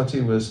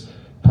Saraswati was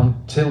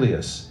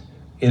punctilious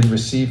in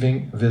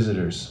receiving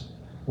visitors.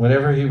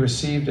 Whenever he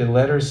received a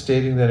letter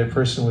stating that a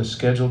person was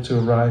scheduled to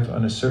arrive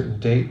on a certain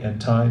date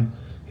and time,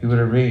 he would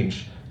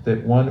arrange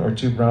that 1 or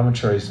 2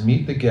 brahmacharis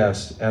meet the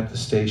guest at the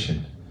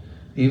station.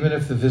 Even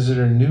if the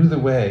visitor knew the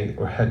way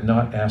or had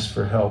not asked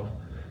for help,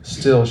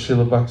 still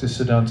Srila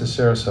Bhaktisiddhanta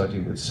Saraswati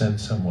would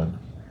send someone.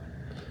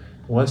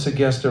 Once a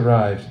guest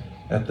arrived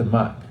at the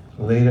mat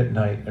late at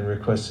night and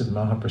requested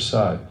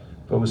Mahaprasad,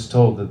 but was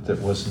told that there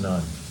was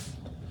none.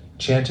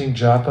 Chanting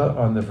japa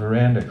on the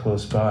veranda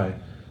close by,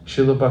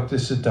 Srila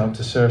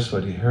Bhaktisiddhanta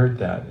Saraswati heard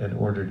that and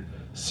ordered,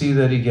 "See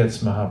that he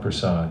gets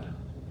Mahaprasad.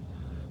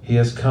 He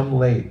has come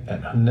late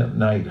at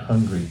night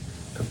hungry.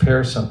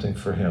 Prepare something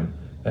for him,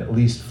 at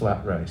least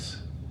flat rice."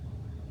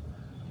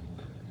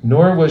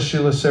 Nor was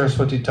Srila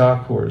Saraswati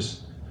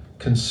Thakur's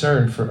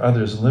concern for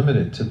others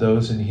limited to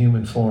those in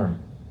human form.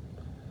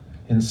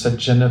 In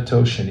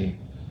Sajjanatoshini,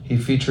 he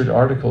featured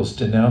articles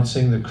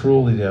denouncing the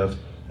cruelty of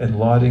and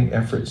lauding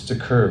efforts to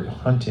curb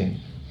hunting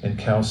and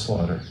cow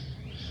slaughter.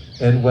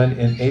 And when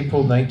in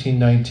April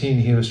 1919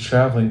 he was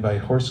traveling by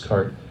horse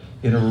cart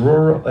in a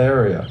rural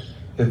area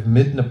of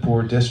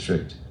Midnapur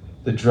district,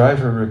 the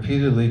driver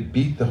repeatedly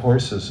beat the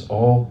horses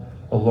all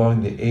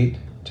along the 8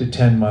 to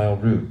 10 mile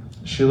route.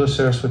 Srila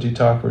Saraswati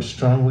Thakur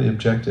strongly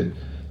objected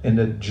and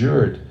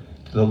adjured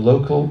the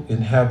local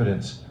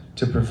inhabitants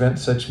to prevent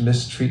such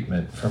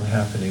mistreatment from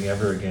happening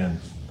ever again.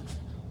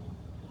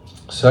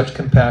 Such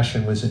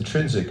compassion was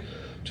intrinsic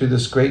to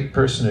this great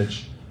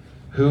personage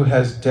who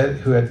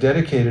had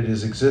dedicated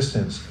his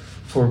existence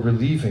for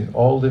relieving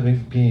all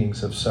living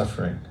beings of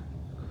suffering.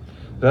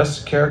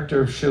 Thus, the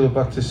character of Srila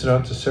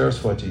Bhaktisiddhanta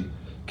Saraswati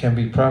can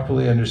be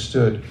properly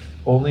understood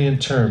only in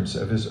terms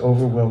of his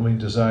overwhelming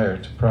desire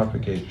to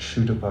propagate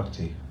Shuddha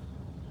Bhakti.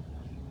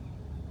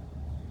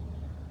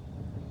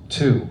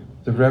 2.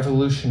 The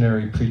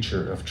revolutionary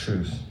preacher of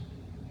truth.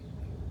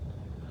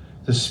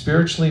 The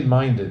spiritually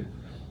minded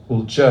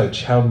will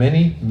judge how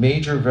many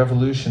major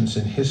revolutions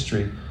in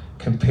history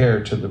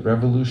compare to the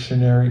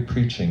revolutionary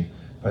preaching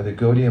by the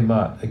Gaudiya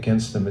Math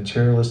against the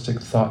materialistic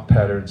thought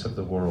patterns of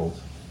the world.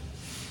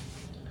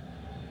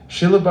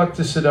 Srila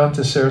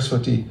Bhaktisiddhanta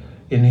Saraswati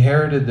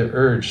inherited the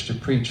urge to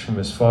preach from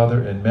his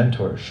father and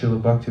mentor,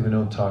 Srila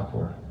Bhaktivinoda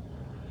Thakur.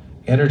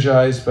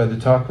 Energized by the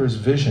Thakur's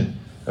vision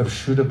of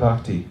Shuddha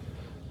Bhakti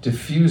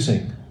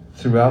diffusing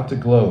throughout the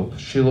globe,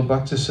 Srila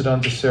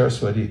Bhaktisiddhanta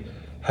Saraswati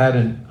had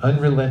an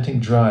unrelenting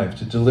drive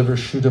to deliver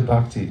Shuddha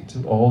Bhakti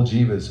to all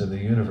jivas in the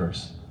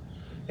universe,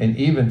 and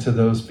even to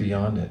those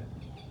beyond it.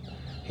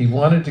 He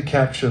wanted to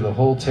capture the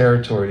whole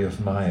territory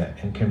of Maya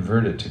and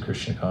convert it to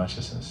Krishna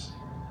consciousness.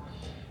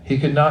 He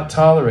could not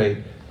tolerate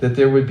that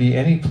there would be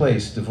any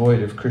place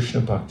devoid of Krishna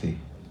Bhakti.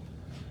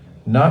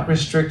 Not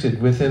restricted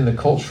within the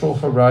cultural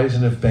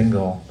horizon of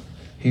Bengal,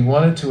 he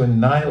wanted to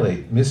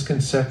annihilate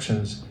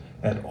misconceptions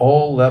at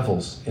all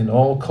levels in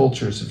all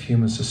cultures of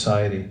human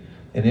society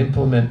and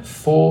implement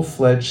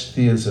full-fledged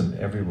theism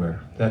everywhere.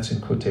 That's in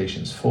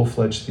quotations,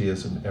 full-fledged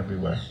theism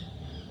everywhere.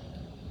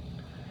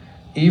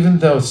 Even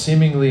though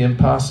seemingly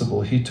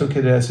impossible, he took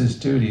it as his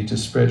duty to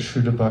spread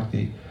Shuddha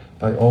Bhakti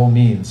by all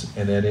means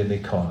and at any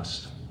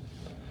cost.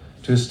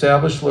 To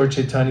establish Lord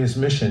Chaitanya's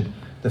mission,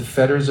 the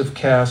fetters of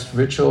caste,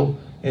 ritual,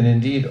 and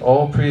indeed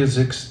all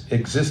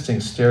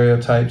pre-existing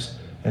stereotypes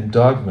and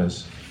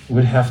dogmas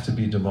would have to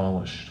be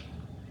demolished.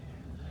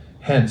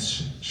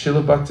 Hence,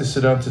 Srila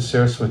Bhaktisiddhanta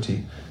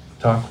Saraswati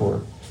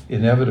Thakur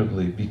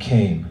inevitably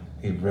became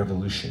a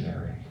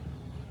revolutionary.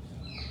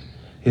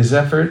 His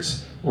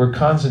efforts were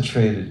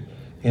concentrated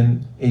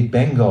in a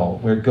Bengal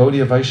where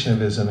Gaudiya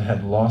Vaishnavism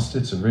had lost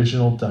its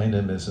original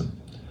dynamism,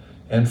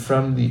 and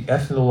from the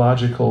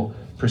ethnological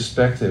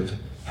perspective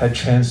had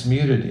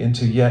transmuted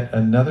into yet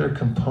another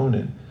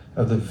component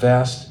of the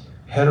vast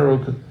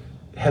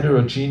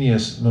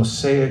heterogeneous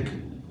mosaic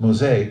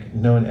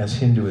known as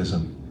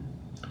Hinduism.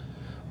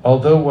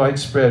 Although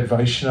widespread,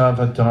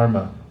 Vaishnava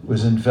Dharma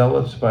was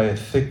enveloped by a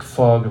thick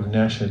fog of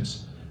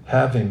nescience,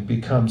 having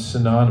become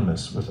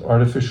synonymous with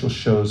artificial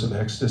shows of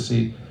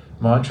ecstasy,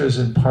 mantras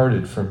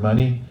imparted for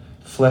money,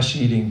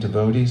 flesh-eating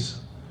devotees,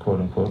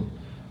 quote-unquote,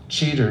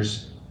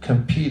 cheaters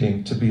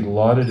competing to be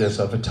lauded as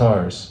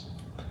avatars,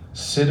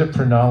 Siddha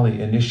Pranali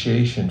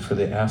initiation for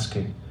the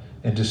asking,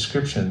 and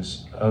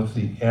descriptions of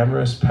the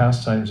amorous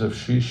pastimes of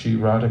Sri Sri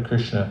Radha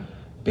Krishna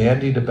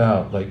bandied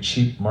about like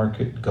cheap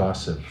market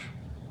gossip.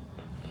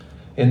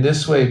 In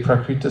this way,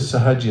 Prakrita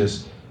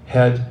Sahajas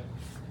had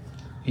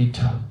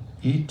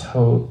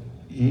etiolated.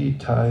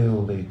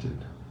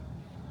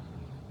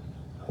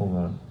 Hold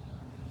on.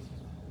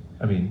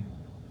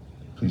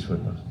 Please wait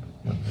one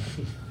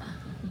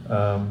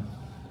minute.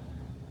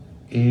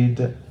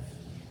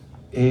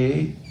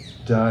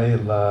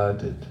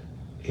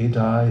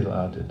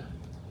 Ediladed.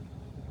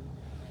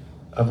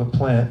 of a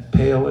plant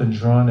pale and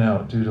drawn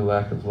out due to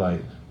lack of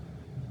light.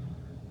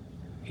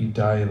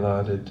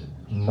 Dilated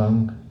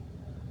mung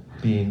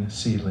bean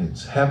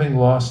seedlings, having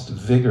lost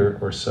vigor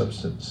or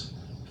substance,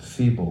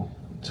 feeble,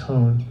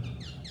 tone,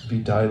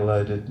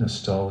 dilated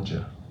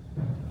nostalgia.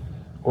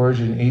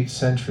 Origin 8th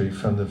century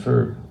from the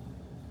verb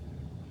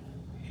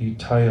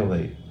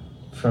etiolate,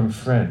 from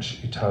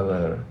French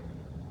etiolere,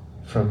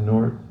 from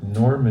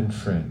Norman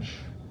French,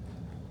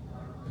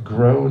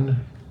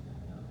 grown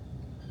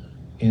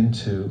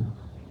into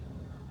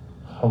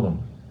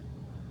hulum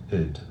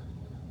id.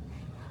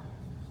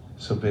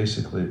 So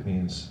basically it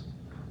means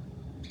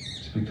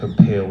to become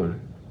paler,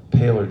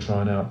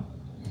 drawn out,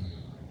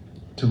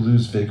 to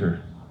lose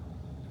vigor.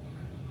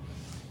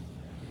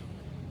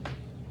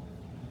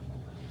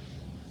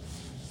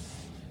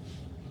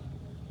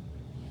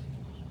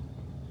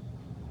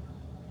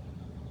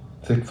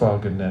 Thick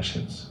fog of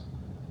nescience,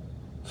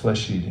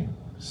 flesh-eating,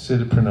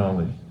 siddha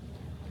pranali,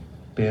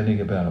 banding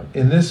about.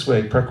 In this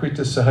way,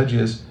 Prakriti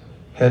Sahajas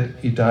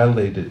had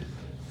dilated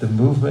the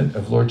movement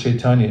of Lord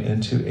Chaitanya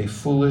into a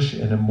foolish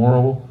and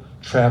immoral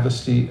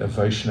travesty of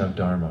Vaishnava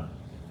Dharma.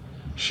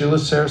 Srila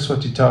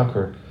Saraswati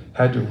Thakur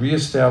had to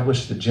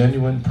re-establish the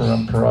genuine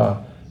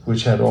parampara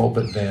which had all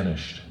but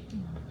vanished.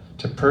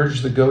 To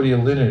purge the Gaudiya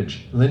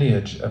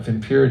lineage of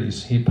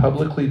impurities, he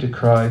publicly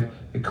decried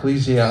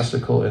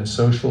ecclesiastical and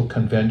social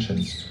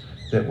conventions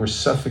that were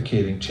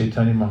suffocating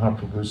Chaitanya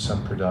Mahaprabhu's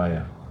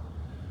sampradaya.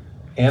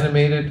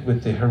 Animated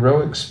with the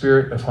heroic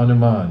spirit of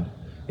Hanuman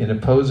in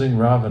opposing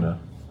Ravana,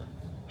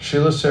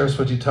 Srila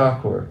Saraswati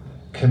Thakur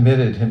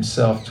committed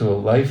himself to a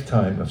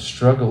lifetime of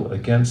struggle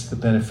against the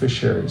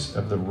beneficiaries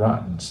of the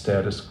rotten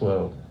status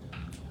quo.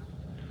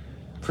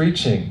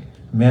 Preaching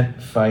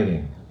meant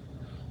fighting.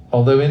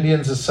 Although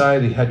Indian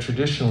society had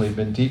traditionally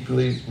been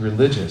deeply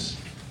religious,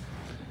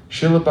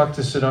 Srila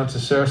Bhaktisiddhanta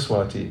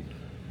Saraswati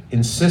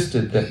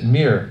insisted that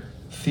mere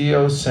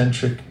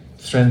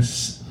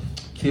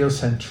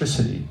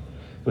theocentricity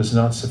was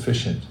not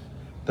sufficient.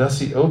 Thus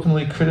he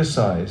openly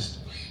criticized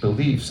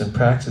beliefs and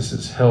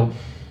practices held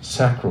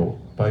sacral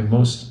by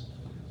most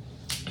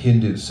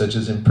Hindus, such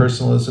as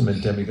impersonalism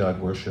and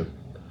demigod worship.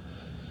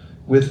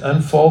 With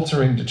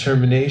unfaltering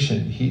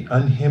determination, he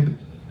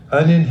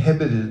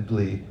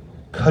uninhibitedly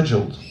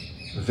cudgeled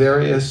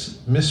various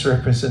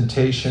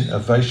misrepresentation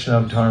of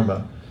Vaishnava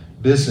Dharma,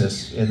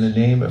 business in the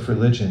name of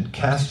religion,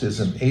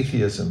 casteism,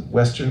 atheism,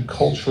 Western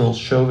cultural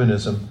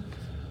chauvinism,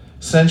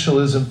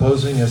 sensualism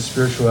posing as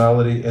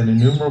spirituality, and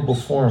innumerable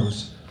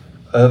forms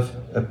of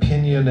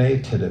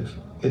opinionative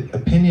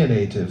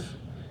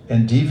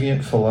and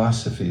deviant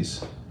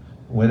philosophies,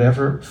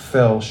 whatever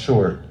fell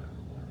short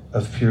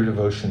of pure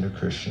devotion to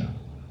Krishna.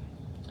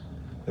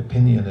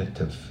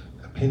 Opinionative.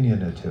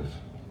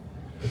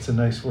 It's a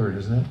nice word,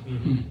 isn't it?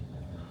 Mm-hmm.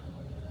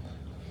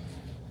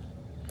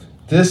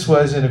 This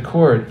was in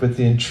accord with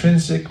the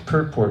intrinsic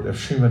purport of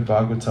Srimad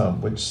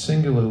Bhagavatam, which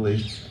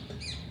singularly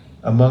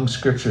among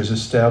scriptures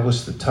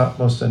established the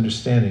topmost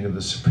understanding of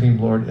the Supreme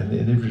Lord and the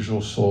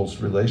individual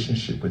soul's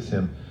relationship with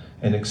Him,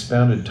 and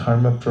expounded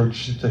Dharma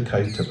Prochita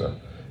Kaitava,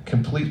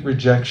 complete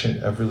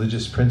rejection of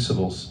religious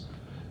principles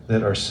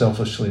that are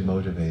selfishly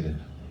motivated.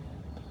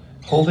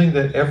 Holding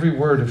that every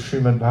word of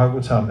Srimad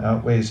Bhagavatam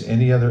outweighs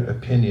any other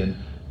opinion,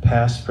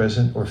 past,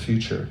 present, or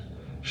future,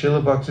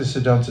 Srila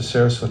Bhaktisiddhanta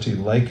Saraswati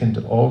likened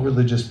all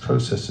religious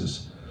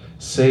processes,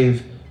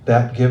 save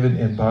that given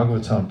in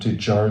Bhagavatam, to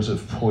jars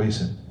of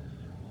poison,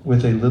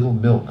 with a little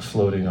milk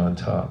floating on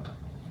top,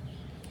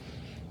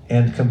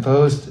 and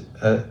composed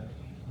a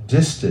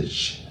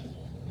distich.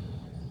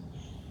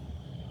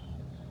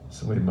 That's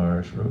the way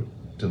Maharaj wrote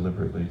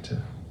deliberately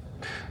to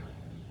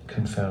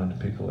confound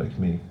people like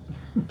me.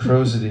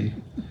 Prosody,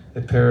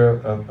 a pair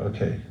of,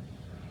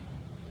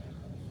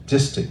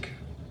 distic,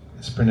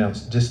 it's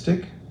pronounced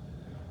distic,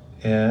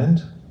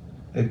 and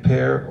a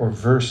pair or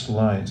verse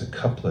lines, a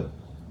couplet,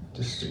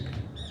 distic,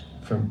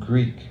 from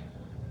Greek,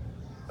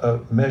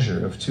 a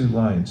measure of 2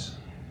 lines.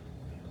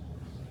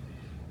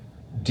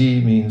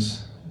 D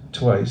means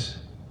twice,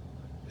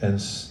 and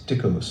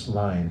stikos,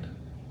 line,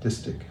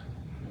 distic.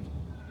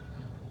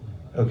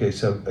 Okay,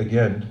 so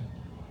again,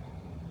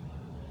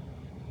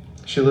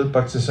 Srila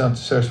Bhaktisiddhanta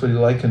Saraswati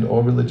likened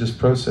all religious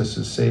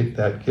processes, save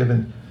that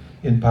given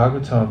in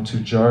Bhagavatam, to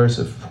jars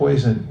of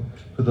poison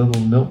with a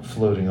little milk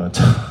floating on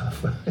top.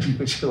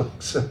 Would you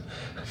like some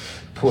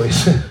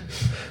poison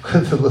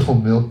with a little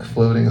milk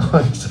floating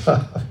on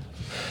top?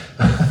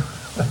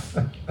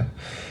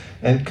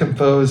 And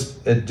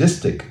composed a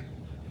distic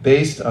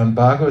based on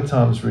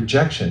Bhagavatam's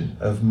rejection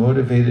of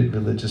motivated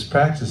religious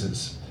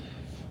practices.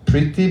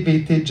 Priti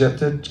biti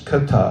jata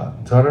kata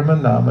dharma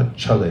nama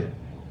chale,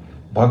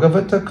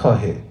 Bhagavata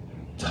kahe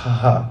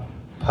taha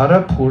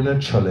parapurna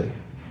chale.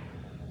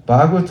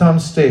 Bhagavatam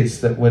states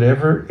that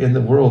whatever in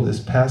the world is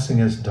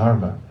passing as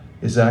dharma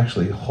is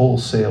actually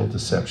wholesale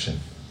deception.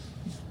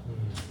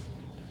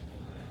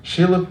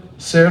 Srila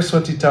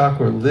Saraswati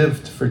Thakur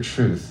lived for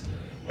truth,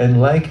 and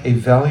like a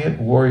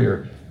valiant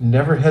warrior,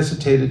 never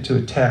hesitated to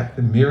attack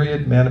the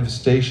myriad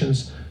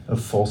manifestations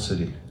of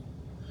falsity.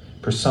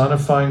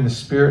 personifying the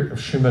spirit of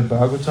Srimad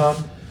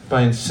Bhagavatam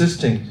by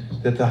insisting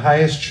that the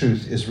highest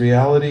truth is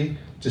reality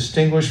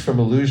distinguished from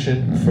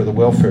illusion for the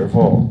welfare of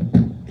all.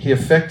 He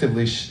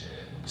effectively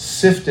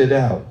sifted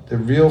out the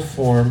real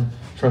form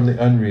from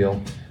the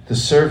unreal, the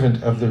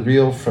servant of the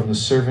real from the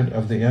servant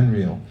of the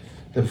unreal,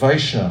 the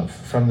Vaishnav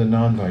from the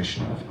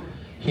non-Vaishnav.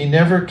 He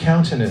never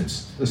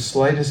countenanced the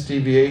slightest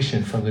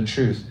deviation from the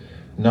truth,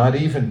 not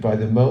even by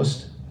the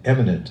most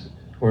eminent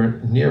or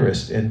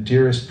nearest and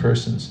dearest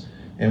persons,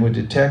 and would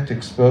detect,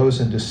 expose,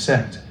 and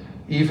dissect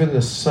even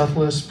the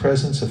subtlest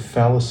presence of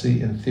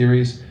fallacy in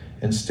theories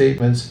and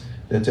statements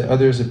that to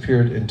others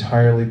appeared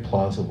entirely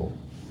plausible.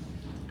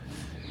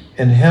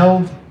 And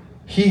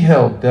he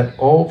held that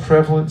all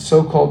prevalent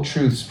so-called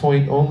truths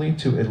point only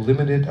to a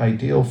limited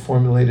ideal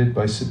formulated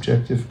by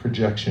subjective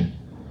projection,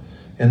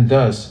 and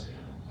thus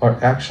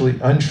are actually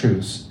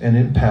untruths and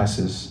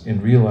impasses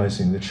in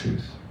realizing the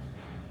truth.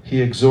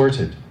 He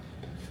exhorted,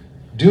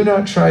 "Do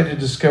not try to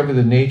discover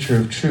the nature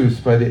of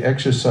truth by the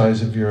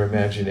exercise of your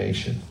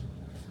imagination.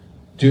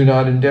 Do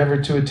not endeavor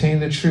to attain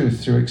the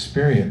truth through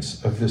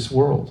experience of this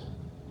world.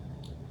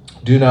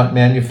 Do not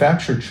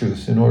manufacture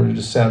truth in order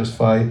to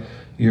satisfy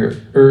your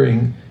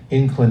erring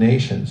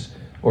inclinations,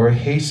 or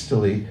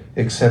hastily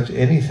accept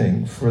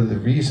anything for the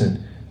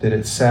reason that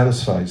it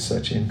satisfies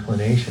such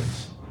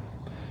inclinations.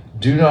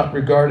 Do not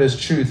regard as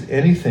truth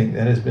anything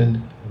that has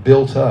been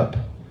built up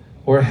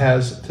or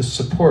has the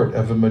support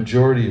of a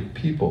majority of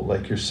people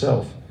like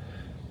yourself,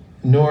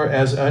 nor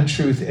as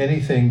untruth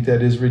anything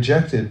that is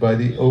rejected by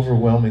the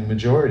overwhelming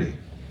majority.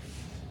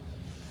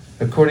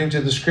 According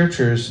to the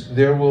scriptures,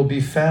 there will be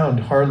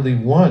found hardly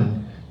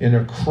one in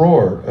a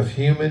crore of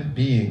human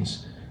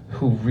beings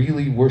who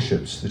really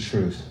worships the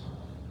truth.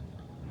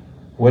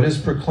 What is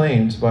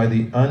proclaimed by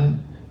the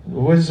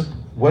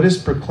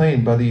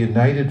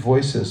united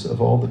voices of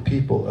all the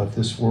people of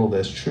this world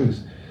as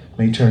truth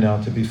may turn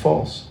out to be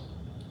false.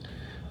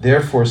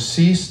 Therefore,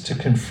 cease to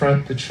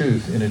confront the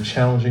truth in a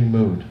challenging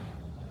mood.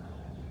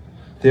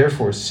 The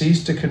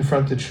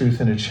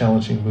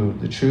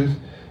truth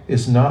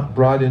is not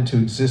brought into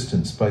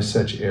existence by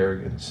such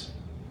arrogance.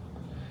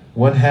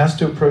 One has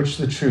to approach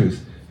the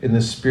truth in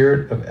the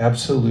spirit of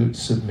absolute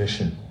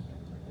submission.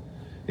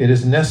 It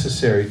is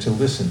necessary to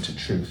listen to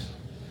truth.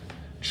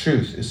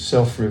 Truth is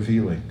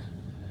self-revealing,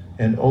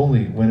 and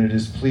only when it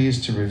is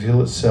pleased to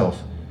reveal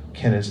itself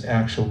can its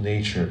actual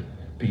nature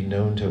be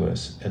known to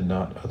us and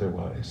not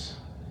otherwise.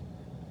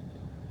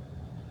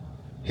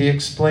 He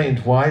explained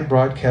why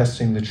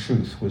broadcasting the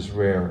truth was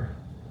rare.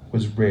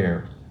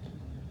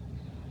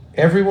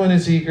 Everyone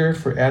is eager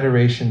for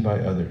adoration by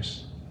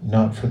others,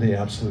 not for the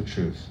absolute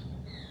truth.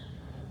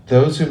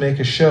 Those who make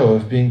a show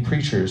of being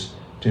preachers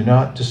do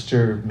not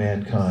disturb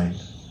mankind,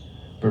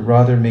 but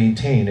rather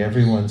maintain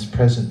everyone's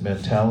present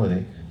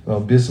mentality while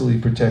busily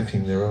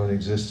protecting their own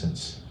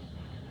existence.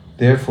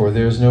 Therefore,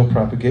 there is no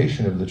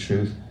propagation of the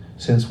truth,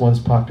 since one's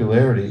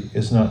popularity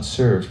is not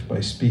served by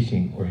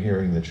speaking or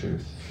hearing the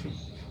truth.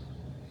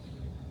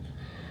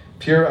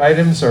 Pure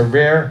items are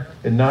rare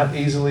and not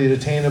easily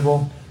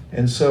attainable,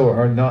 and so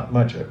are not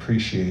much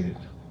appreciated.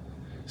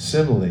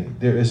 Similarly,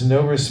 there is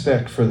no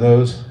respect for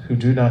those who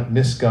do not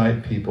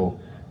misguide people,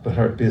 but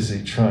are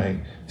busy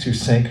trying through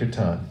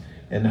Sankirtan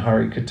and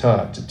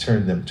Harikatha to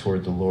turn them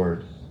toward the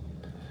Lord.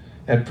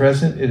 At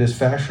present, it is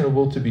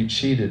fashionable to be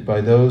cheated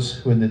by those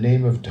who, in the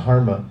name of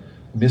Dharma,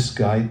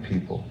 misguide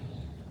people.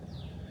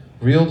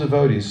 Real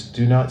devotees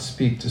do not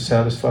speak to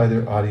satisfy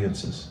their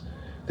audiences.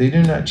 They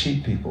do not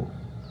cheat people.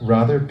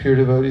 Rather, pure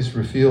devotees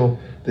reveal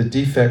the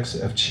defects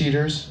of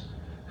cheaters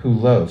who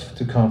love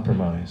to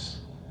compromise.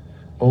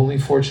 Only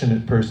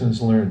fortunate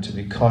persons learn to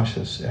be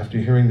cautious after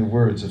hearing the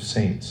words of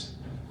saints.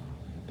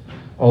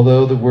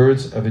 Although the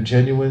words of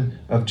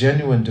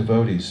genuine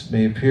devotees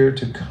may appear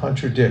to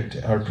contradict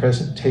our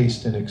present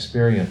taste and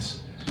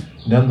experience,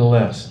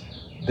 nonetheless,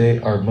 they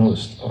are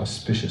most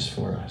auspicious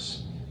for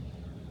us.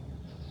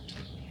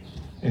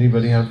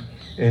 Anybody have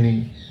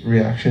any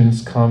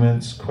reactions,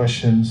 comments,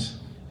 questions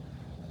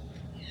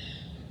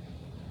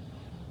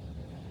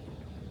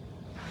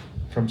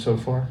from so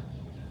far?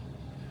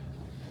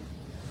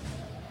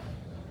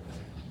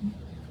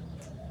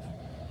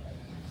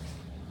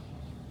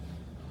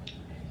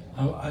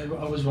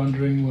 I was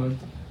wondering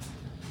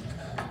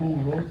who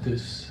wrote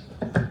this?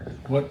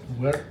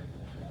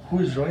 Who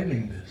is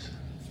writing this?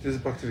 This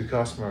is Bhakti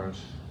Vikas Maharaj.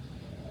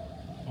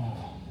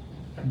 Oh,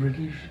 a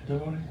British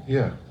devotee?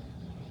 Yeah.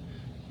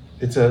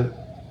 It's the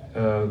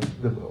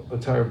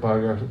entire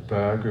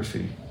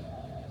biography.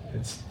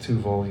 It's 2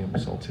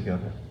 volumes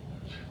altogether.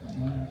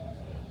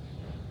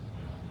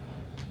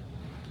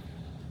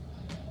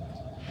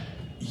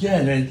 Yeah,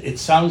 and it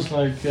sounds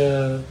like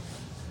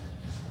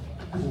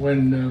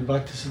when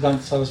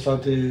Bhaktisiddhanta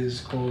Saraswati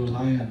is called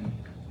lion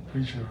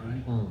preacher,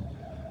 right? Mm.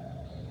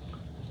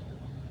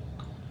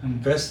 And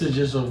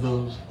vestiges of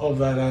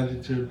that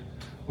attitude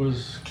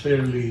was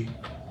clearly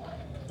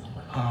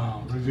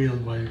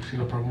revealed by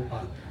Srila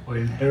Prabhupada or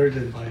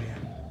inherited by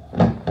him.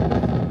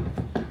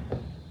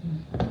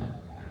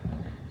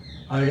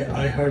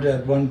 I heard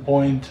at one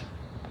point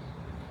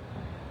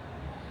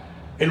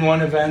in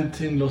one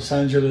event in Los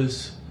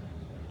Angeles,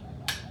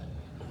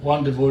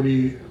 one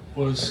devotee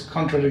was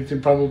contradicting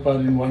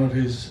Prabhupada in one of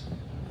his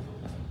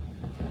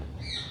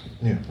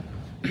Yeah.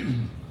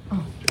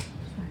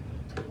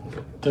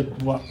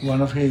 that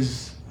one of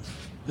his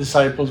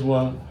disciples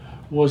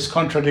was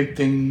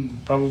contradicting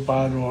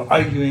Prabhupada or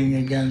arguing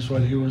against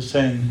what he was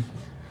saying,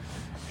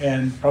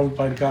 and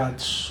Prabhupada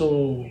got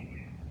so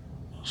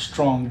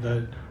strong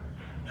that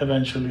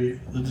eventually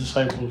the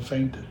disciple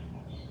fainted.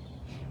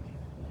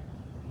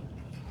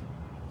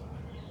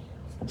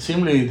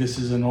 Seemingly this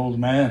is an old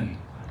man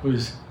who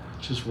is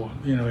just,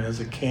 has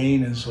a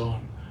cane and so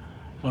on,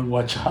 but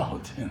watch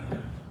out,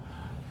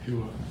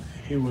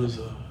 He was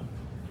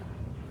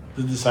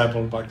the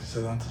disciple of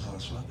Bhaktisiddhanta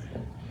Saraswati.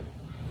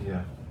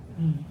 Yeah.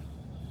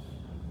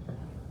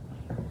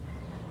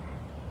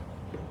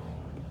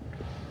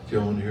 Do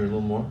you want to hear a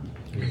little more?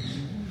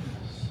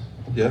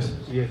 Yes?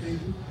 Yes.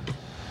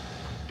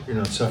 You're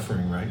not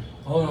suffering, right?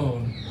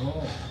 Oh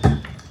no.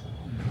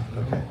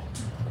 Okay.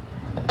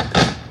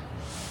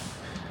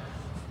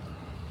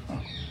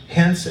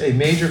 Hence, a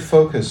major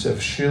focus of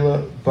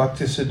Srila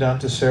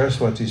Bhaktisiddhanta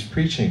Saraswati's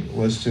preaching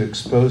was to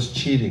expose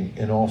cheating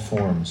in all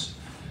forms,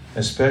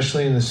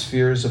 especially in the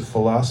spheres of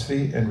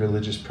philosophy and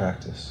religious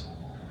practice.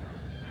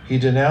 He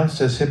denounced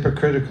as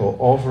hypocritical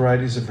all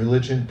varieties of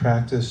religion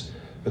practiced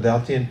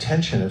without the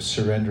intention of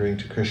surrendering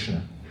to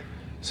Krishna,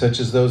 such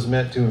as those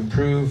meant to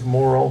improve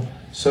moral,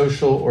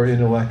 social, or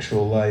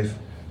intellectual life,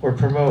 or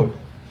promote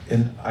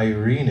an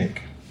irenic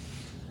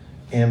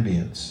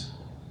ambience.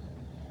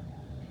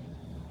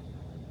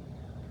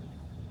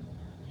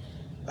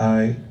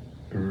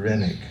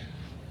 Irenic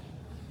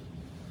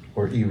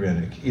or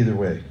irenic, either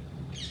way,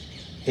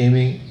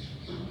 aiming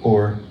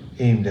or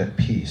aimed at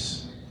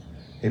peace,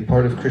 a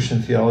part of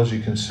Christian theology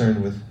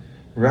concerned with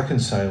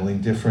reconciling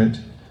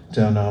different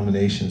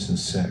denominations and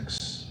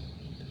sects.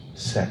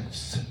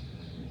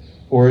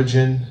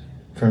 Origin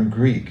from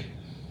Greek,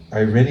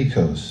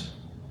 irenikos,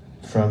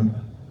 from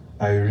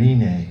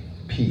irene,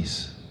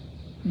 peace.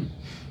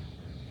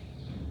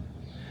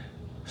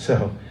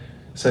 So,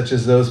 such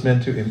as those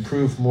meant to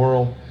improve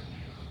moral,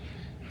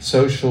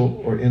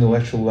 social, or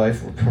intellectual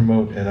life, or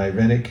promote an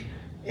irenic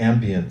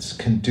ambience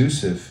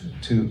conducive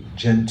to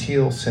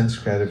genteel sense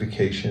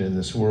gratification in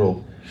this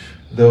world,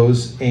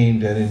 those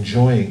aimed at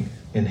enjoying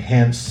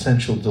enhanced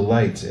sensual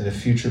delights in a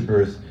future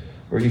birth,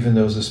 or even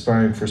those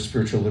aspiring for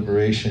spiritual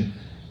liberation,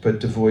 but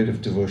devoid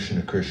of devotion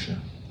to Krishna.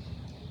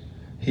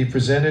 He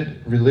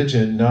presented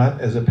religion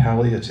not as a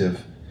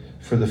palliative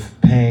for the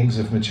pangs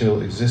of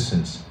material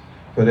existence,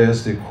 but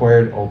as the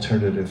acquired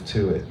alternative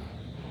to it.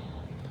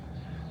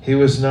 He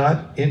was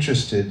not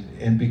interested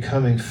in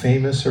becoming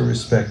famous or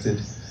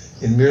respected,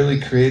 in merely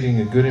creating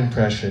a good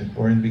impression,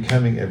 or in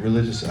becoming a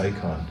religious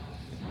icon.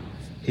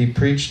 He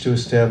preached to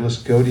establish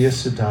Gaudiya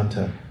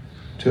Siddhanta,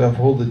 to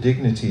uphold the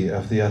dignity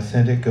of the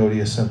authentic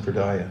Gaudiya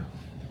Sampradaya,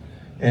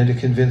 and to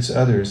convince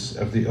others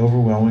of the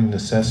overwhelming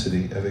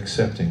necessity of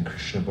accepting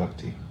Krishna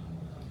Bhakti.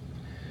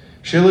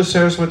 Srila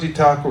Saraswati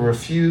Thakur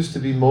refused to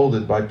be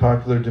molded by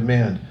popular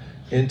demand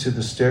into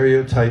the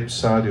stereotyped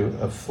sadhu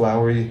of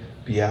flowery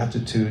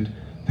beatitude,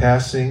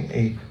 passing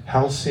a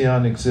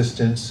halcyon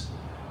existence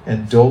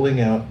and doling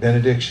out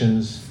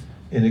benedictions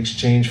in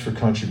exchange for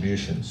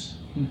contributions.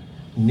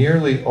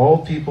 Nearly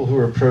all people who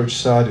approach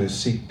sadhus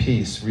seek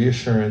peace,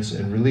 reassurance,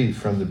 and relief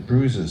from the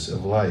bruises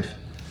of life,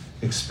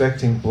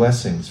 expecting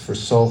blessings for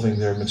solving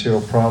their material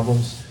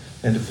problems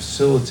and to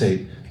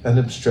facilitate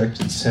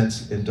unobstructed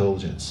sense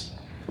indulgence.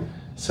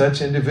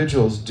 Such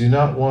individuals do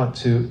not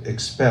want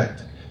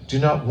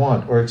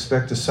or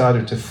expect a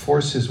sadhu to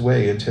force his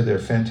way into their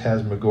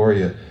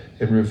phantasmagoria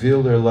and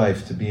reveal their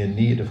life to be in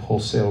need of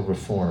wholesale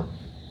reform.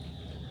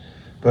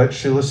 But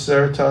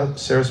Srila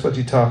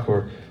Saraswati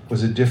Thakur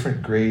was a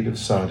different grade of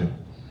sadhu.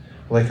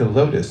 Like a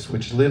lotus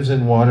which lives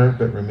in water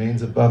but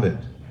remains above it,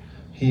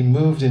 he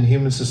moved in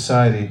human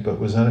society but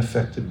was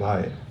unaffected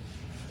by it.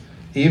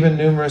 Even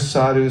numerous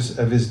sadhus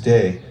of his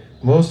day,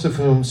 most of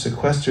whom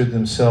sequestered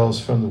themselves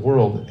from the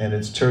world and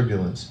its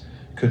turbulence,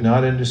 could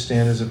not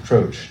understand his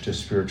approach to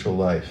spiritual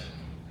life.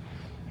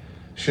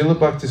 Srila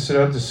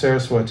Bhaktisiddhanta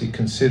Saraswati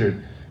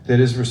considered that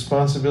his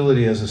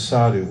responsibility as a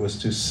sadhu was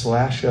to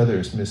slash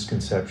others'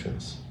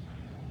 misconceptions.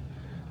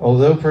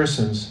 Although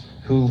persons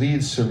who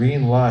lead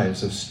serene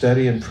lives of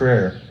study and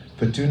prayer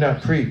but do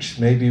not preach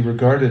may be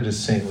regarded as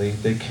saintly,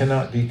 they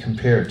cannot be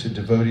compared to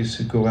devotees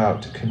who go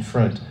out to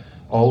confront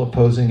all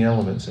opposing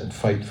elements and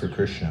fight for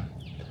Krishna.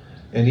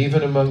 And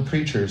even among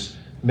preachers,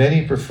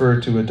 many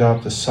prefer to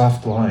adopt a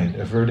soft line,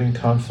 averting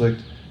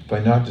conflict by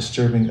not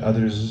disturbing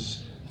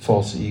others'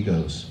 false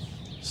egos.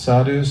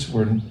 Sadhus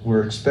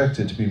were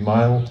expected to be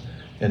mild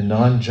and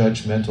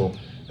non-judgmental,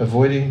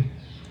 avoiding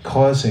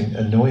causing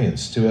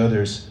annoyance to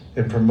others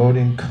and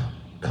promoting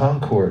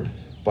concord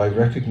by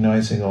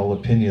recognizing all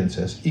opinions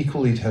as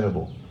equally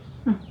tenable.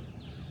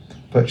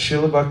 But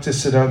Srila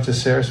Bhaktisiddhanta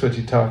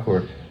Saraswati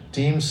Thakur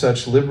deemed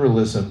such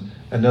liberalism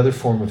another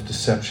form of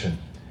deception,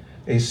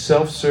 a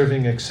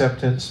self-serving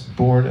acceptance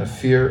born of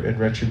fear and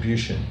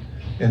retribution,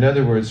 In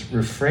other words,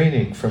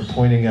 refraining from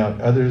pointing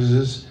out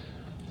others'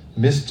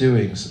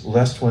 misdoings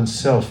lest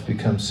oneself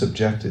become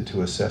subjected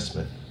to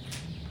assessment.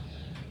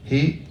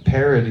 He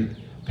parodied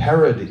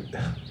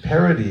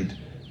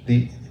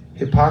the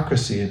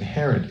hypocrisy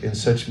inherent in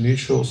such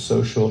mutual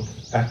social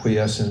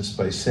acquiescence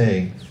by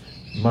saying,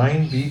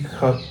 "Mine be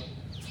cup,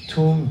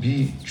 tum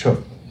be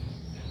chup."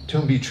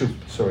 Tum be chup,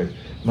 sorry.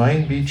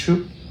 Mine be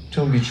chup,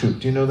 tum be chup.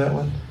 Do you know that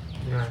one?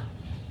 Yeah.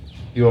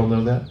 You all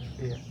know that?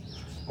 Yeah.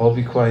 All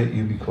be quiet,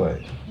 you be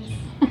quiet.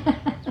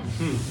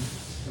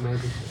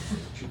 Maybe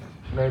chup.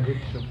 Mine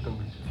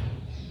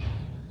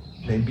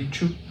be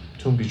chup,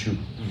 tum be chup.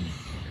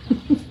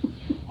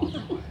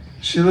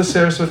 Srila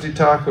Saraswati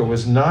Thakur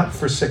was not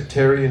for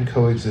sectarian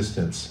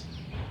coexistence,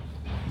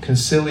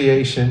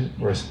 conciliation,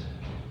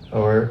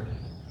 or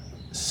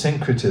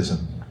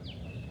syncretism.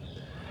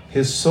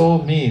 His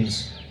sole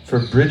means for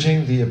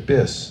bridging the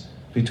abyss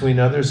between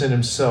others and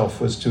himself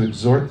was to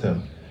exhort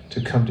them to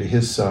come to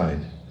his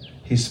side.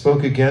 He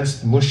spoke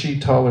against mushy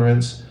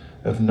tolerance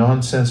of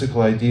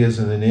nonsensical ideas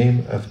in the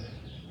name of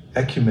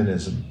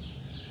ecumenism,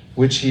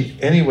 which he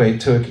anyway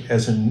took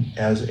as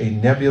a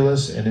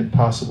nebulous and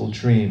impossible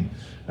dream,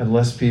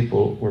 unless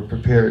people were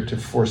prepared to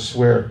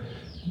forswear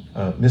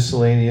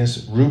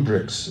miscellaneous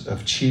rubrics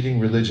of cheating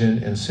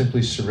religion and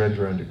simply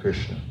surrender unto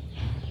Krishna.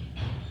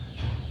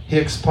 He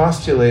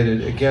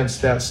expostulated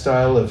against that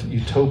style of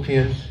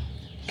utopian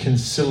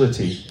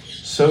concility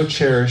so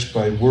cherished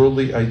by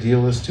worldly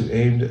idealists who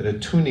aimed at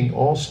attuning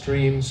all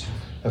streams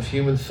of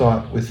human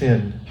thought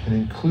within an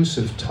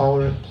inclusive,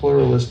 tolerant,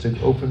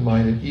 pluralistic,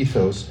 open-minded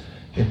ethos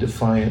in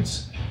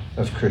defiance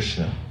of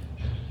Krishna.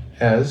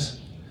 As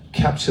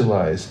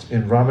capsulized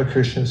in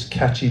Ramakrishna's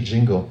catchy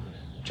jingle,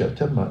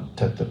 Jatamat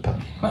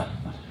Tatapa.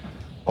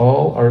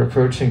 All are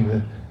approaching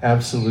the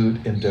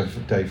absolute in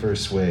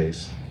diverse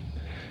ways.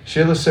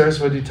 Srila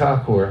Saraswati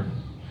Thakur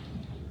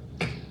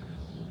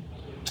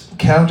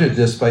countered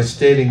this by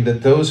stating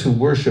that those who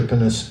worship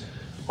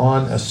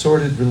on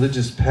assorted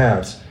religious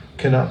paths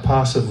cannot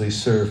possibly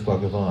serve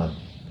Bhagavan.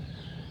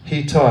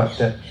 He taught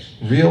that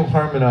real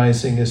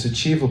harmonizing is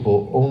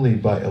achievable only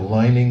by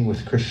aligning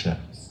with Krishna,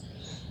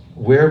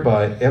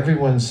 whereby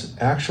everyone's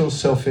actual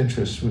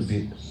self-interest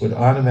would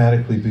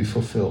automatically be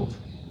fulfilled,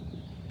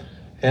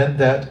 and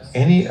that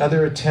any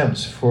other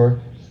attempts for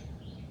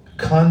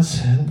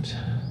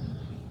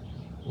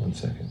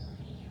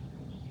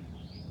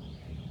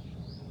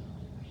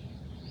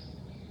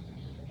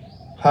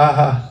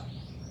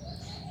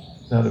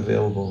not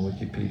available in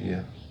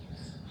Wikipedia.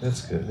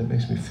 That's good, that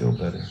makes me feel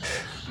better.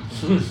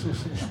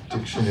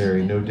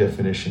 Dictionary, no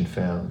definition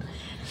found.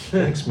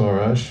 Thanks,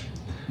 Maharaj.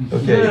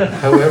 Okay,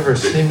 however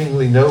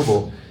seemingly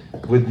noble,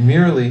 would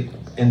merely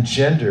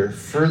engender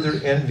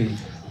further envy,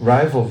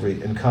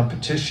 rivalry, and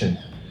competition,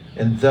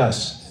 and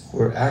thus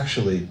were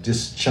actually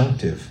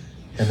disjunctive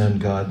and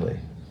ungodly.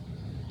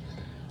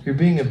 You're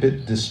being a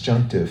bit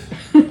disjunctive,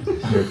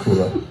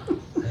 Nirkula.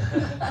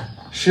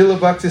 Srila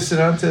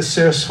Bhaktisiddhanta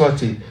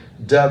Saraswati,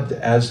 dubbed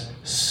as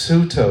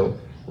Suto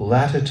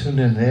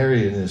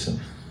Latitudinarianism,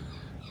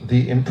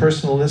 the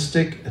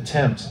impersonalistic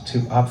attempt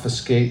to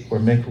obfuscate or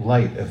make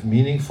light of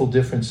meaningful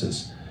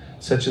differences,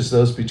 such as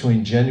those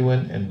between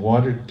genuine and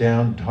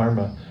watered-down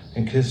dharma,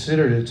 and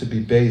considered it to be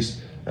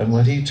based on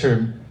what he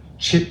termed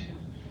Chit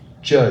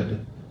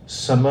Jud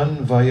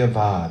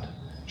Samanvayavad,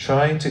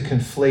 trying to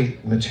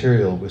conflate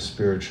material with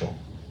spiritual,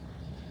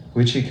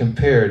 which he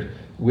compared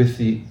with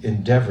the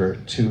endeavor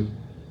to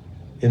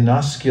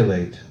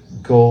inosculate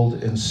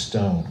gold and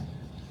stone.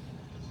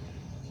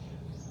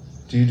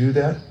 Do you do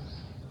that?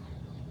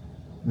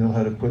 Know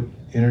how to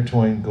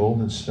intertwine gold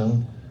and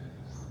stone?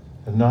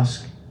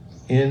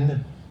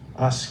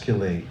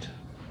 Inosculate,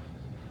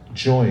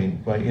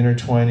 join by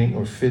intertwining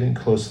or fitting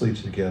closely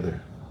together.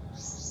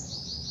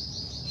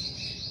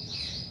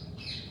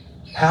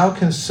 How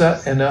can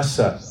Sat and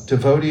Asat,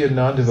 devotee and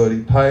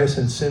non-devotee, pious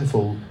and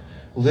sinful,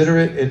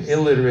 literate and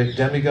illiterate,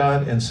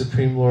 demigod and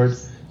supreme lord,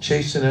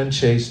 chaste and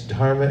unchaste,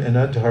 dharma and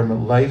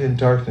adharma, light and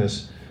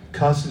darkness,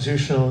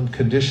 constitutional and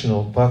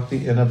conditional,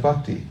 bhakti and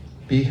abhakti,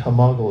 be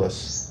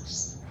homologous?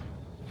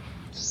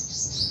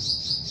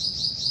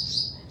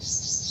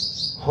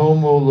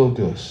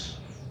 Homologous.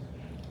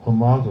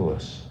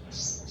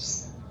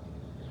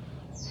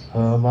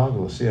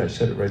 Homologous, yeah, I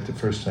said it right the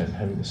first time,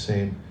 having the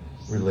same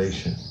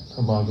relation.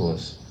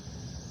 Homologous.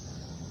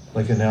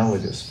 Like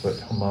analogous, but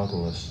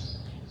homologous.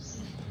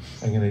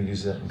 I'm going to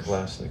use that in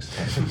class next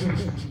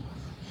time.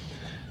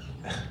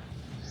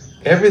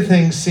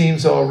 Everything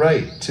seems all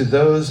right to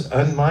those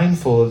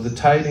unmindful of the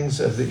tidings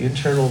of the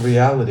internal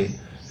reality,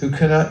 who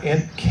cannot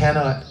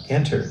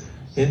enter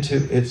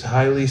into its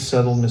highly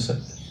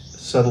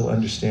subtle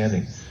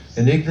understanding.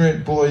 An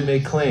ignorant boy may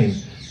claim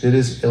that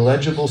his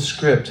illegible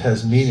script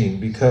has meaning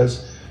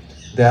because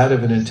that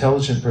of an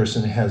intelligent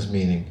person has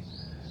meaning.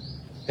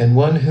 And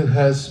one who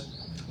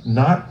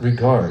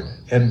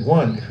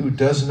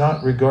does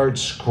not regard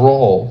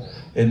scrawl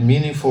and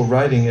meaningful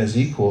writing as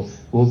equal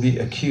will be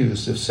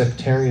accused of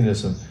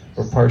sectarianism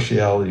or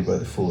partiality by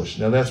the foolish.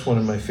 Now that's one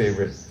of my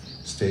favorite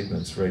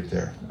statements right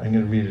there. I'm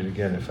going to read it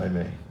again if I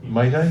may.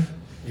 Might I?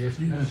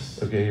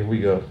 Yes. Okay, here we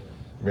go.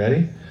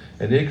 Ready?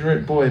 An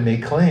ignorant boy may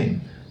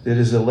claim that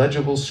his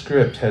illegible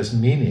script has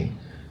meaning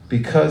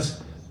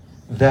because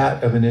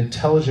that of an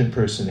intelligent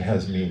person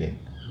has meaning.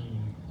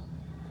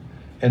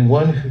 And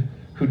one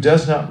who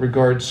does not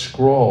regard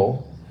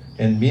scrawl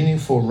and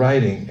meaningful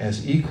writing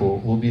as equal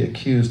will be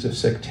accused of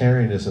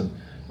sectarianism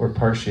or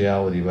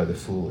partiality by the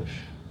foolish.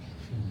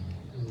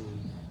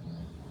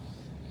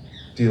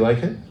 Do you like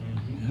it?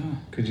 Yeah.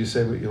 Could you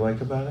say what you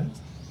like about it?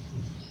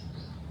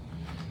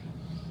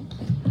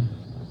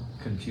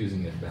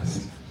 Confusing at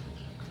best.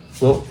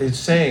 Well, it's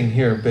saying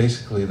here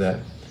basically that,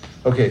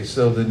 okay,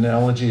 so the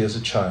analogy is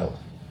a child.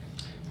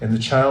 And the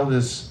child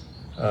is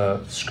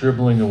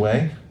scribbling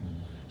away.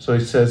 So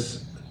he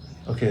says,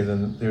 okay,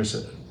 then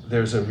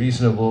there's a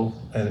reasonable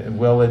and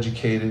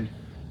well-educated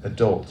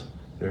adult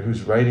there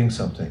who's writing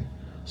something.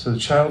 So the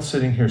child's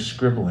sitting here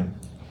scribbling.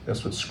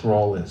 That's what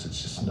scrawl is.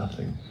 It's just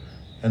nothing.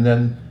 And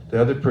then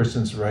the other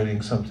person's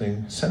writing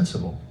something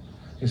sensible.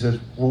 He says,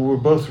 well, we're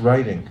both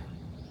writing.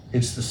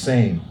 It's the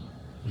same.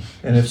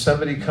 And if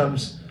somebody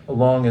comes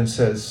along and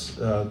says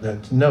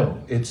that,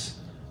 no,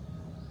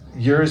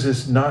 yours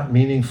is not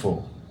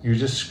meaningful. You're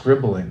just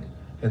scribbling.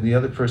 And the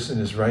other person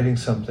is writing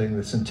something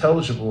that's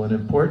intelligible and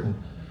important,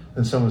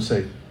 then someone will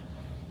say,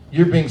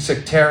 you're being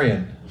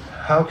sectarian.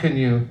 How can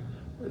you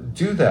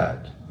do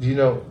that? You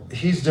know,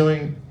 he's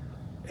doing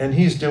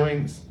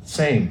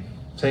same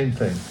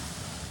thing.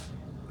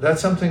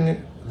 That's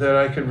something that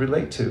I could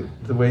relate to,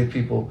 the way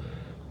people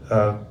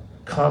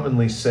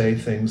commonly say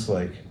things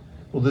like,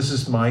 well, this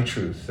is my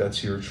truth,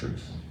 that's your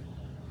truth.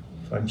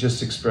 I'm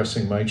just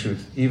expressing my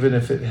truth, even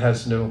if it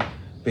has no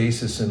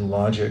basis in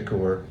logic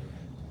or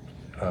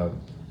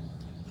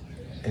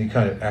any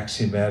kind of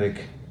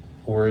axiomatic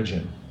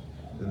origin.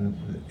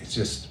 It's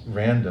just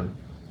random.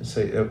 And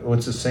say, oh,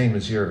 it's the same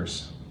as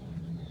yours.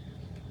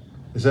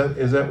 Is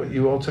that what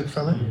you all took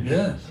from it?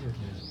 Yes.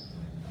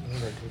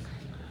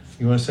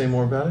 You want to say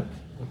more about it?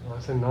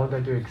 So now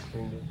that you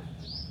explained it.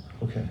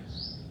 Okay.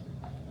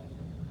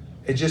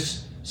 It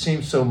just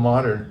seems so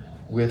modern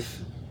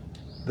with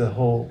the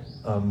whole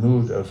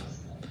mood of,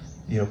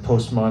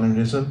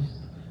 postmodernism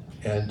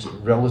and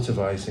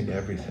relativizing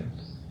everything,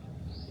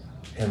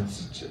 and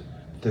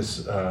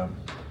this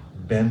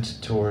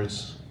bent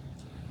towards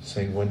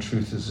saying one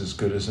truth is as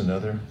good as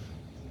another.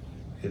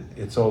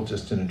 It's all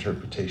just an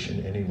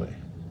interpretation anyway.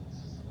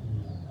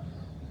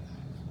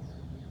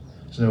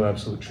 There's no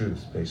absolute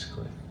truth,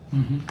 basically.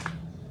 Mm-hmm.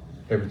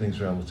 Everything's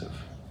relative.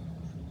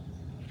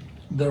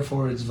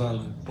 Therefore, it's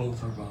valid.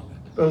 Both are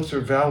valid. Both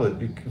are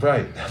valid,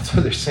 right? That's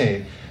what they're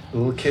saying. The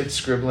little kid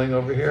scribbling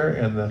over here,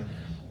 and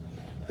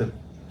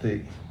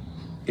the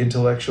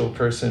intellectual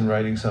person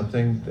writing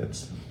something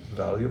that's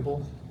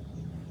valuable.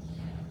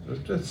 They're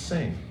just the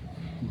same.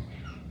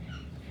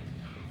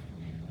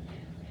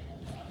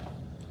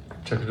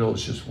 Chakradol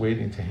is just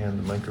waiting to hand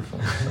the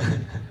microphone to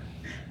somebody.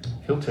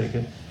 He'll take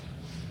it.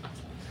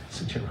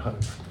 Sit here,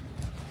 Rob.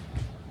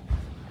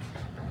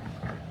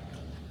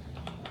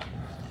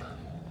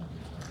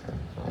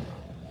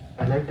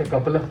 I liked a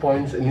couple of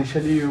points.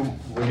 Initially,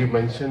 when you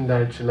mentioned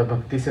that Srila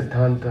Bhakti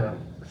Siddhanta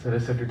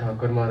Saraswati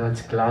Thakur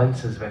Maharaj's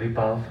glance is very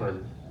powerful,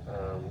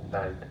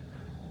 that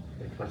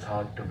it was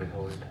hard to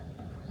behold.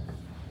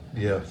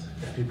 Yes.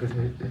 If you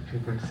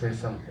could say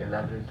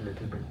elaborate a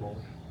little bit more.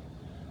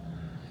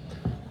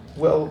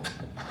 Well,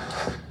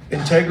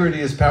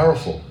 integrity is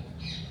powerful.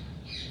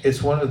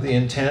 It's one of the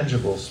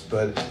intangibles,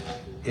 but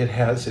it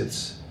has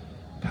its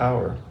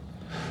power.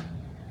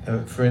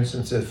 For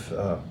instance,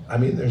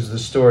 there's the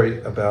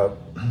story about,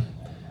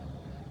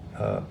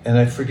 and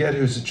I forget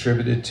who's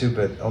attributed to,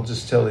 but I'll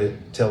just tell it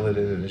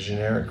in a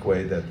generic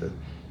way, that the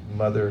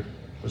mother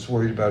was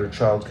worried about her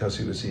child because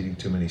he was eating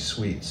too many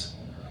sweets.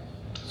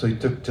 So he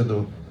took to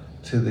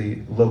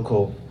the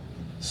local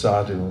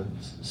sadhu and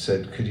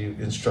said, could you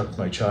instruct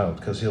my child?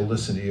 Because he'll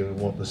listen to you and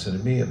won't listen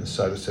to me. And the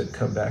sadhu said,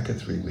 come back in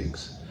 3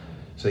 weeks.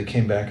 So he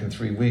came back in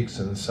 3 weeks,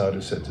 and the sadhu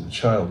said to the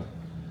child,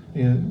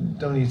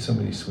 don't eat so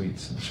many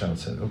sweets. And the child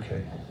said,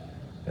 okay.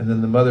 And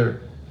then the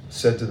mother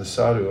said to the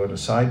sadhu on a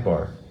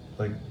sidebar,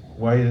 like,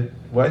 why did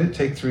it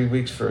take 3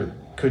 weeks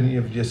couldn't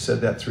you have just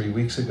said that 3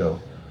 weeks ago?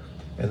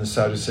 And the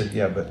sadhu said,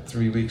 yeah, but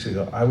 3 weeks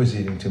ago I was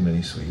eating too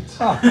many sweets.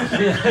 So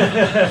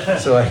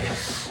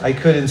I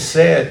couldn't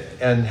say it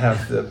and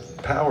have the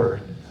power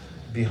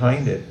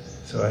behind it.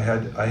 So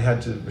I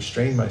had to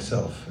restrain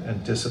myself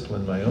and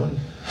discipline my own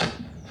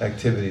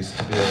activities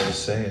to be able to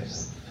say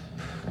it.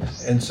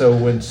 And so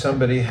when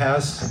somebody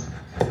has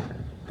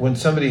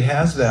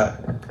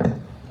that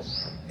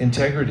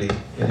integrity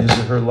in his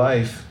or her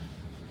life,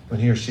 when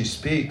he or she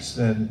speaks,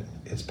 then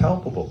it's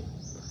palpable.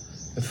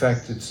 In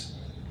fact, it's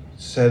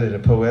said in a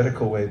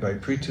poetical way by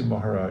Prithu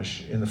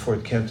Maharaj in the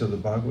 4th canto of the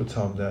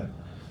Bhagavatam that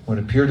when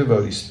a pure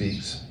devotee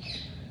speaks,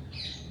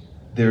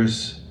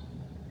 there's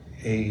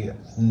a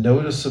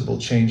noticeable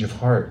change of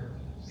heart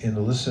in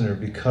the listener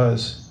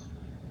because,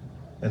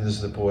 and this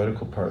is the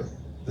poetical part,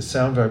 the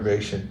sound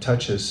vibration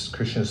touches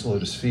Krishna's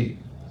lotus feet.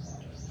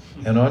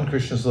 And on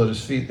Krishna's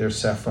lotus feet, there's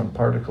saffron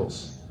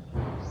particles.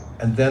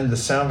 And then the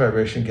sound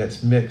vibration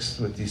gets mixed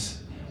with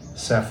these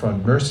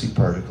saffron mercy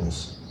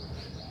particles,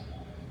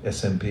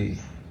 SMP.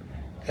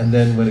 And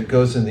then when it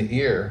goes in the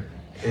ear,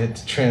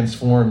 it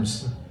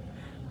transforms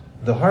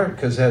the heart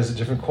because it has a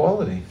different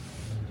quality.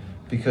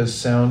 Because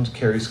sound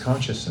carries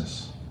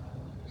consciousness.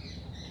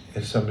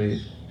 If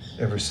somebody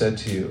ever said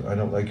to you, I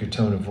don't like your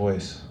tone of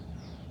voice,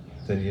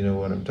 then you know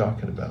what I'm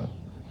talking about.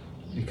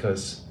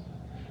 Because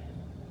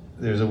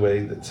there's a way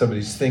that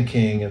somebody's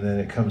thinking and then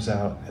it comes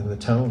out in the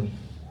tone.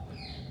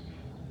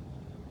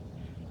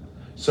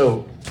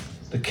 So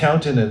the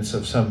countenance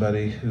of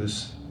somebody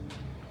who's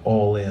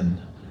all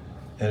in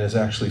and is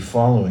actually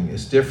following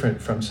is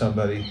different from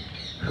somebody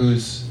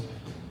who's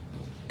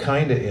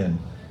kind of in.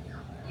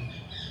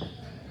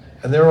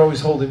 And they're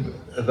always holding,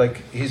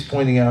 like he's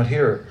pointing out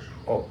here,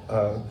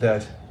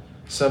 that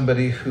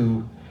somebody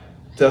who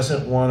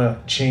doesn't want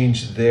to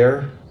change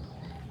their,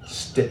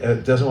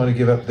 doesn't want to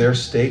give up their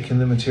stake in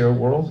the material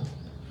world,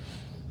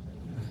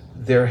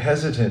 they're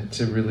hesitant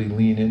to really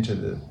lean into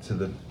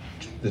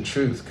the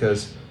truth,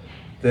 because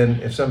then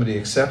if somebody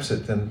accepts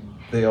it, then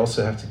they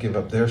also have to give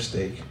up their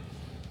stake.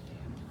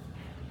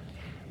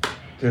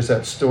 There's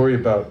that story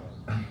about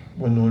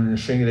when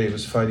Nrsingadev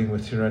was fighting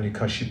with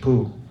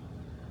Hiranyakashipu,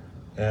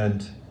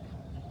 and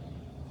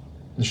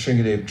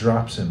Nrsingadev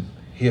drops him.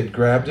 He had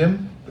grabbed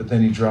him, but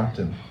then he dropped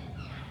him.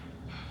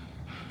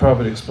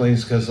 Prabhupada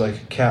explains because like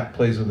a cat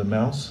plays with a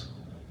mouse,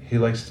 he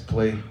likes to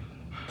play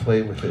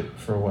with it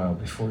for a while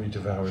before he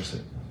devours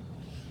it.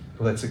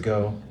 Lets it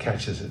go,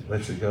 catches it,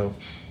 lets it go,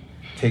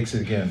 takes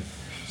it again.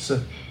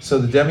 So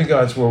the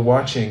demigods were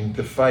watching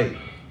the fight,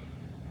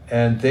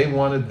 and they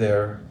wanted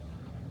their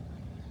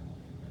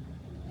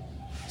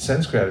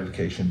sense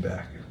gratification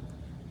back.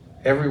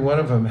 Every one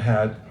of them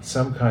had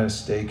some kind of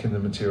stake in the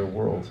material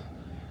world.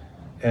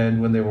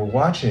 And when they were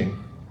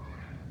watching,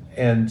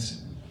 and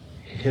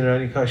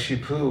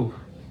Hiranyakashipu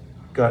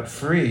got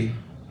free,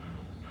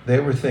 they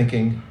were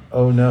thinking,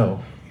 oh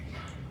no,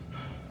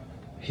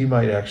 he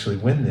might actually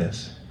win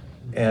this.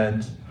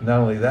 And not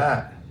only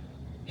that,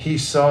 he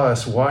saw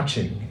us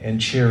watching and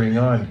cheering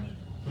on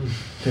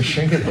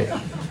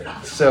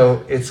Nrsingadev.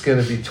 So it's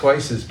going to be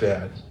twice as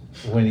bad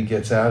when he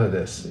gets out of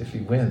this, if he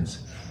wins.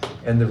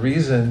 And the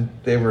reason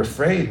they were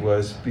afraid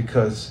was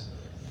because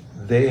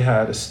they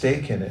had a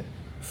stake in it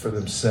for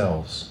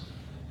themselves.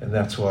 And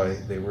that's why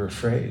they were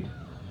afraid.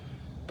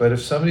 But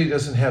if somebody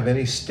doesn't have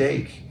any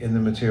stake in the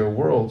material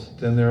world,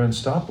 then they're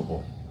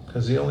unstoppable.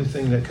 Because the only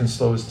thing that can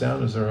slow us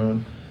down is our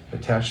own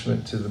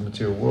attachment to the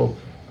material world.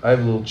 I have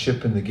a little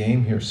chip in the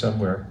game here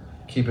somewhere,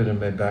 keep it in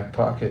my back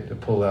pocket to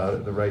pull out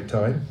at the right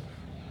time.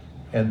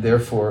 And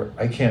therefore,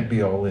 I can't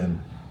be all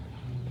in.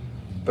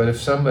 But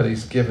if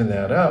somebody's given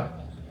that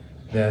up,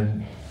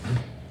 then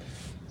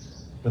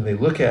when they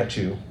look at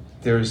you,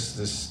 there's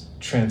this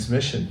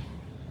transmission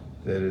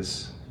that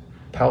is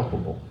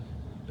palpable.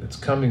 It's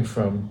coming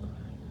from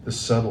the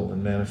subtle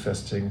and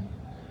manifesting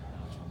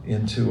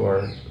into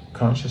our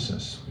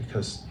consciousness,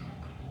 because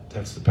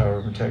that's the power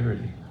of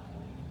integrity.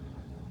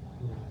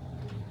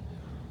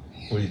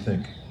 What do you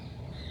think?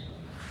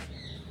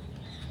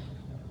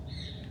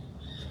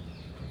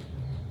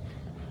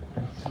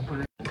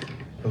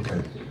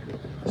 Okay.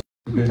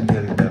 Good and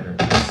getting better.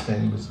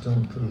 Understanding was still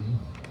improving.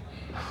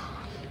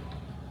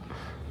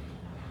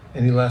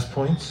 Any last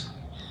points?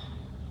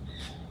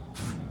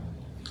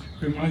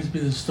 Reminds me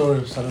of the story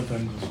of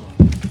Sanatana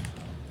Goswami.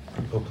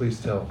 Oh,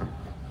 please tell.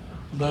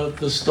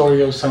 The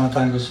story of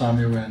Sanatana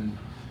Goswami when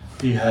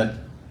he had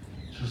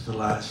just the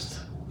last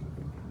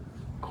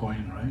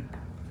coin, right?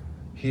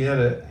 He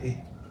had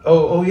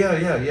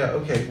yeah.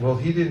 Okay. Well,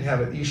 he didn't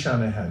have it.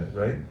 Ishana had it,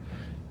 right?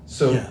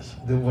 So Yes.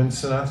 when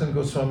Sanatana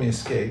Goswami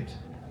escaped,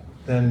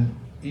 then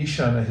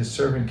Ishana, his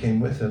servant,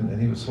 came with him,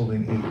 and he was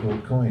holding 8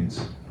 gold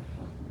coins.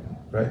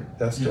 Right?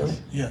 That story?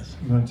 Yes.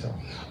 You want to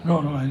tell? No,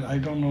 I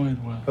don't know it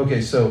well.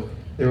 Okay, so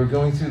they were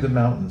going through the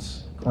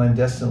mountains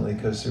clandestinely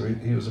because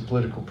he was a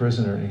political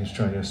prisoner and he was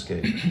trying to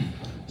escape.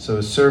 So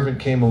his servant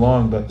came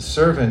along, but the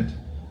servant,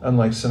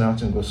 unlike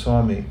Sanatana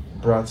Goswami,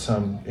 brought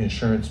some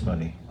insurance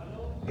money.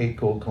 8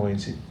 gold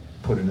coins he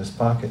put in his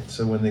pocket.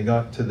 So when they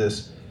got to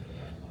this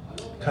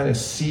kind of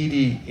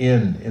seedy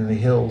inn in the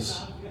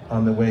hills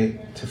on the way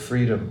to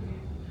freedom,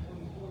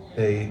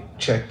 they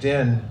checked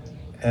in,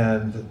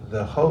 and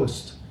the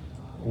host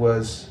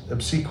was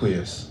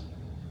obsequious.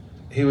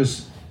 He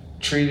was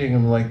treating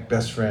them like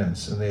best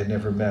friends, and they had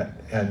never met.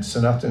 And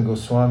Sanatana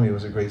Goswami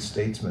was a great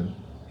statesman.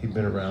 He'd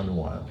been around a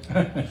while.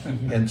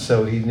 And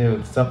so he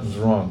knew something's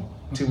wrong.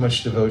 Too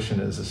much devotion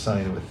is a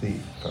sign of a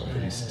thief,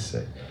 Prabhupada used to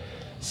say.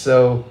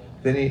 So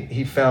then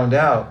he found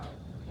out,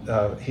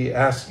 he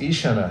asked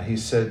Ishana, he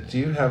said, do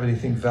you have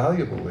anything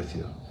valuable with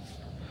you?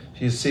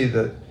 You see,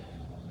 the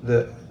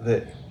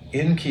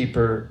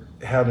innkeeper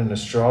had an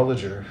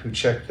astrologer who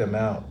checked them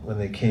out when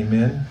they came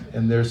in,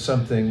 and there's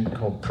something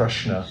called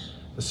prashna,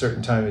 a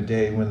certain time of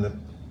day when the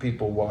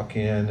people walk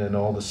in and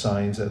all the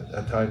signs at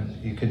that time,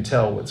 you can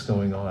tell what's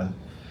going on.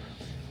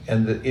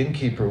 And the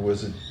innkeeper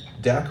was a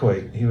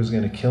dacoit. He was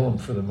going to kill him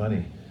for the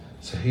money.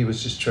 So he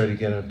was just trying to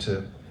get them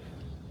to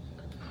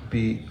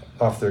be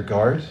off their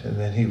guard, and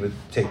then he would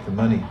take the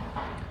money.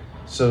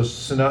 So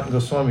Sanatana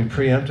Goswami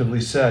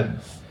preemptively said,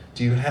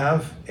 do you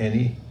have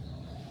any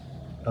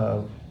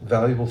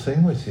valuable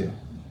thing with you?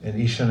 And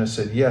Ishana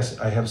said, yes,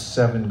 I have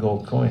 7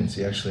 gold coins.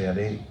 He actually had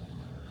 8.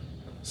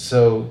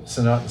 So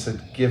Sanatana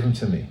said, give them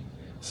to me.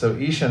 So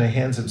Ishana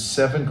hands him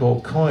 7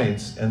 gold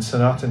coins, and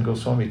Sanatana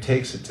Goswami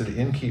takes it to the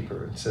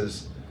innkeeper and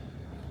says,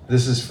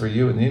 this is for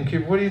you. And the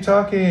innkeeper, what are you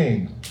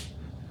talking?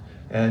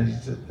 And he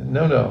said,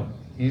 no,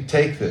 you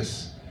take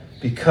this,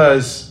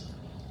 because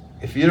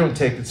if you don't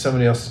take it,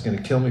 somebody else is going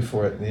to kill me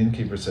for it. And the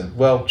innkeeper said,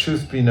 well,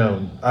 truth be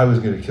known, I was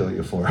going to kill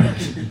you for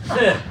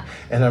it.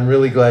 And I'm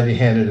really glad you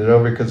handed it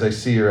over, because I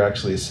see you're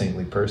actually a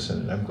saintly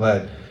person. And I'm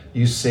glad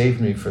you saved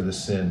me for the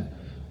sin.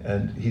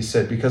 And he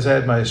said, because I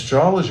had my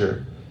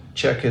astrologer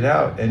check it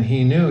out, and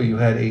he knew you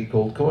had 8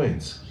 gold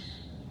coins.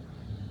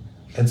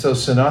 And so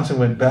Sanatana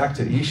went back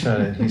to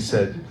Ishana and he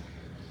said,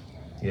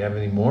 you have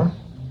any more?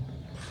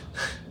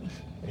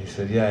 He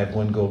said, yeah, I have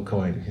 1 gold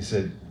coin. He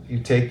said, you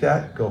take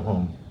that, go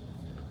home.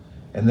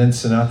 And then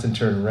Sanatana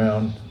turned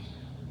around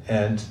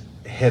and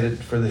headed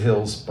for the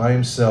hills by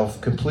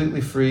himself, completely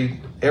free,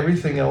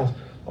 everything else,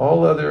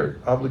 all other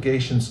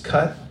obligations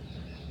cut,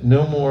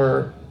 no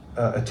more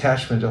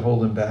attachment to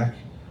hold him back.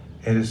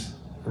 It is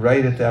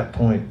right at that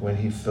point when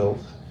he felt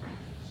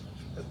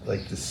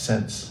like this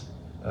sense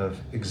of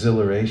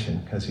exhilaration,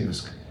 because he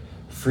was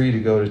free to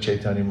go to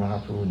Chaitanya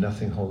Mahaprabhu,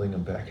 nothing holding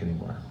him back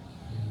anymore.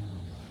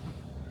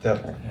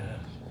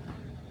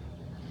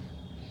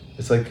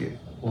 It's like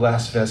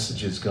last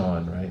vestige is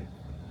gone, right?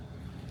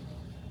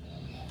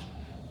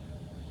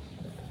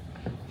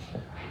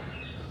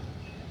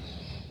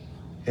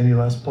 Any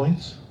last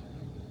points?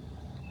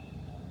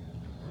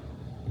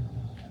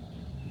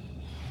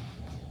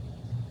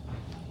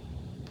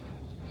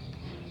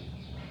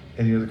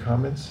 Any other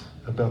comments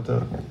about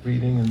the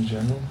reading in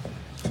general?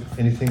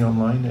 Anything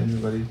online?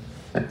 Anybody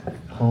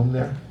home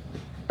there?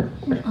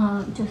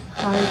 Just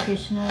Hare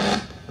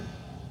Krishna.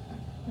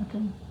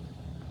 Nothing.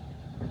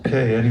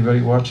 Okay,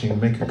 anybody watching,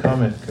 make a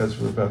comment, because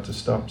we're about to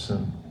stop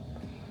soon.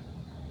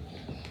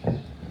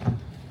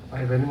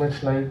 I very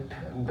much liked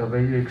the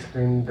way you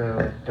explained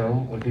the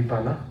term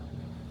Udipana,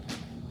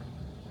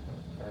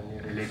 and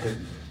you related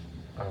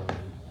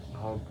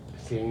how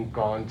seeing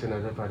conch and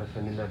other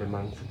paraphernalia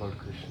reminds about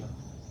Krishna.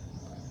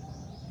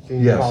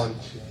 Seeing Yes.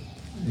 conch.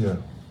 Yeah.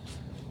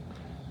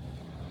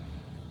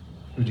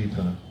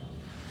 Udipana.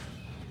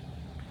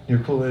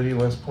 Nirpal, any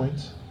last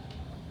points?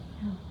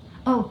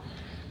 Oh,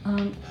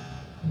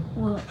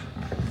 well,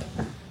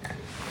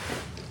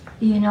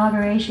 the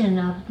inauguration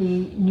of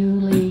the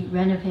newly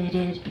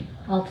renovated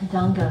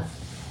Altadanga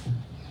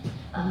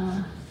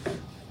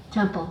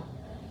temple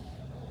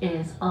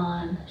is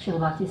on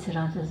Srila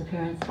Bhaktisiddhanta's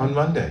appearance On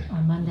Monday.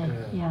 on Monday.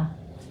 Yeah.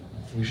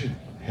 We should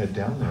head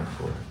down there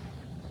for it.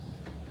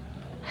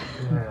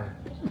 Yeah.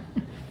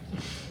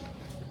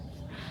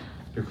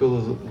 Nirpal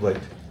is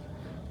like,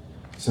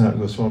 Sanatana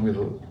Goswami,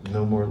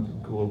 no more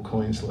gold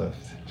coins left.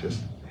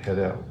 Just head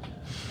out.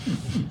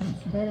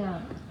 Head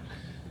out.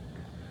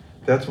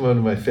 That's one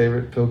of my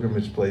favorite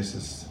pilgrimage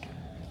places.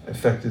 In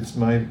fact, it's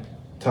my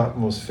top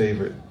most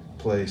favorite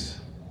place.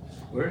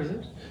 Where is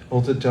it?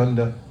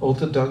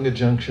 Altadanga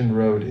Junction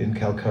Road in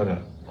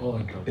Calcutta. Oh,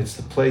 in Calcutta. It's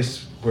the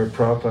place where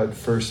Prabhupada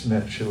first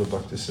met Srila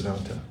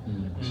Bhaktisiddhanta.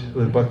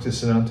 Srila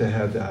Bhaktisiddhanta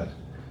had that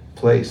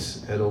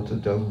place at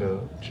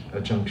Altadanga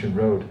Junction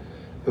Road.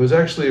 It was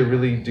actually a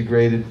really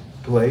degraded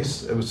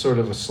place. It was sort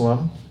of a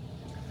slum.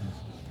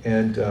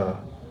 And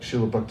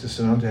Srila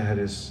Bhaktisiddhanta had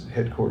his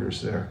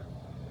headquarters there.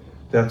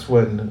 That's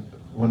when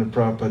one of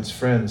Prabhupada's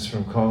friends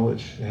from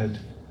college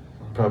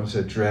Prabhupada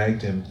had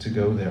dragged him to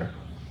go there.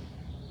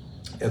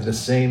 And the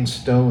same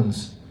stone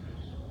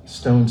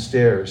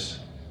stairs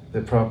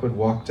that Prabhupada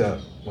walked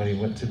up when he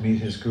went to meet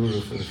his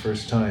guru for the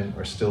first time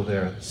are still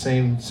there.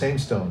 Same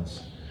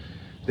stones.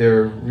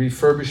 They're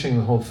refurbishing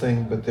the whole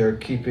thing, but they're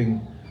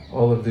keeping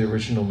all of the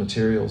original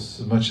materials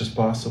as much as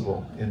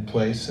possible in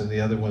place, and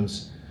the other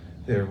ones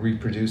they're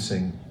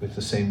reproducing with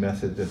the same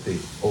method that the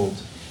old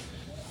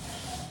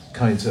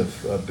kinds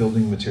of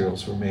building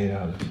materials were made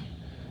out of.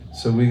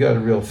 So we got a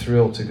real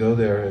thrill to go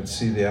there and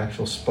see the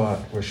actual spot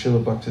where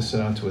Srila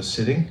Bhaktisiddhanta was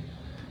sitting,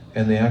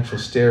 and the actual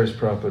stairs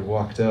Prabhupada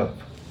walked up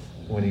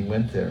when he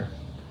went there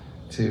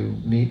to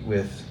meet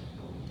with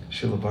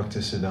Srila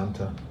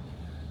Bhaktisiddhanta.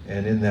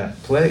 And in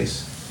that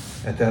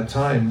place, at that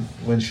time,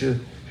 when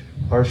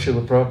our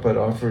Srila Prabhupada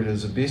offered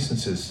his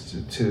obeisances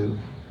to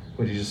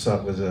what he just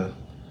thought was a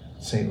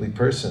saintly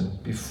person,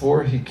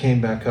 before he came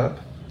back up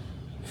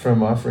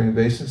from offering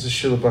obeisances,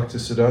 Srila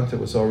Bhaktisiddhanta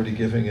was already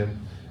giving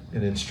him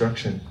an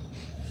instruction,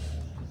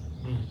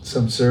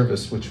 some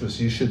service, which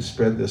was, you should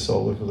spread this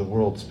all over the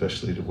world,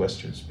 especially to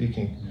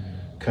Western-speaking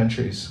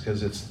countries,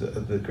 because it's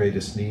the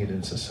greatest need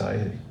in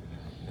society.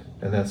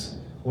 And that's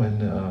when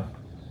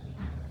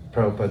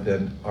Prabhupada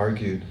then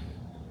argued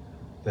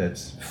that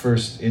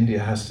first India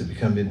has to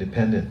become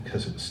independent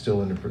because it was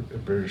still under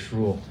British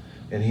rule,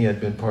 and he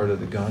had been part of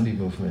the Gandhi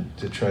movement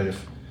to try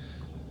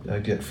to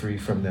get free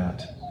from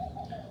that.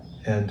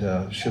 And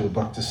Srila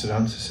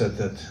Bhaktisiddhanta said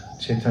that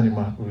Chaitanya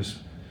Mahaprabhu's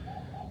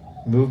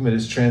movement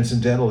is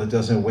transcendental. It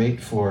doesn't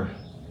wait for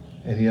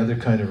any other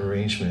kind of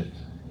arrangement.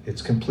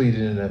 It's complete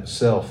in and of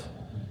itself,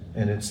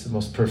 and it's the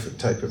most perfect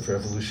type of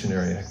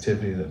revolutionary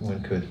activity that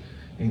one could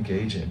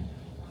engage in.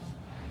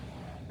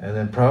 And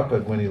then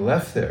Prabhupada, when he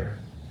left there,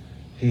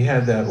 he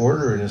had that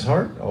order in his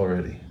heart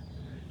already.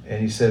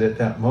 And he said at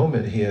that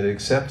moment he had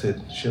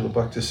accepted Srila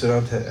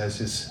Bhaktisiddhanta as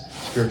his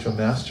spiritual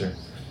master.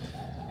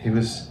 He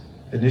was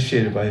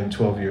initiated by him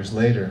 12 years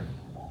later,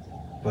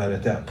 but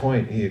at that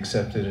point he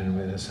accepted him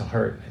in his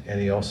heart, and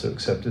he also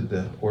accepted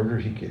the order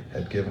he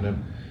had given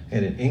him,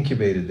 and it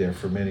incubated there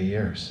for many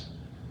years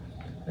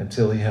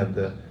until he had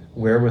the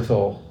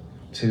wherewithal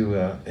to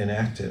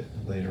enact it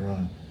later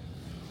on.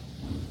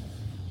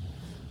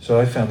 So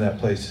I found that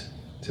place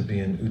to be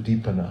in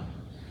Udipana.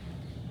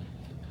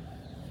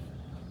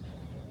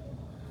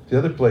 The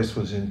other place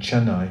was in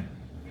Chennai.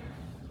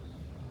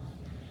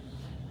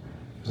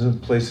 It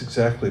wasn't a place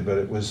exactly, but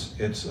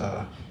it's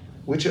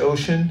which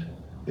ocean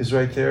is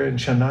right there in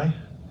Chennai?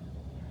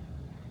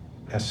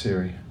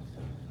 Assyria.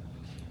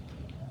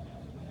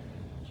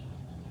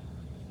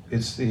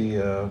 It's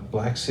the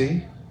Black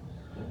Sea.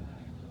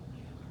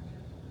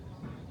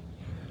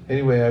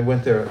 Anyway, I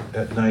went there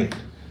at night.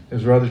 It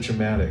was rather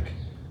dramatic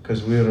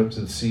because we went up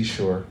to the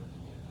seashore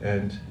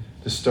and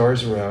the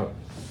stars were out.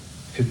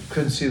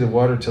 Couldn't see the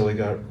water till we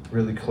got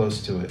really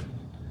close to it.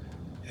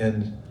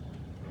 And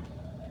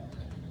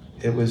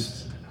it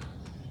was,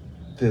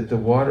 the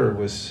water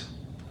was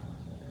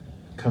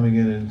coming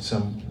in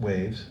some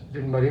waves.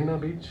 In Marina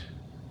Beach?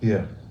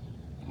 Yeah.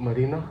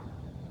 Marina?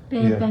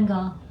 Bay Yeah. of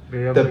Bengal.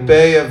 Bay of The Bengal.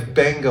 Bay of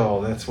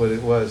Bengal, that's what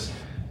it was.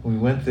 We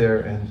went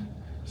there and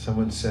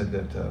someone said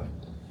that,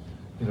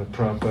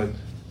 Prabhupada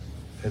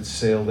had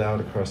sailed out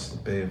across the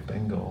Bay of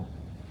Bengal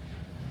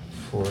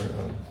for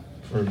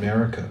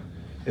America.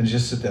 And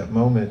just at that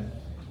moment,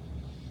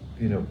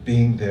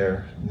 being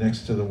there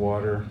next to the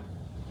water,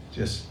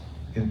 just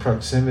in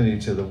proximity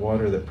to the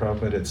water that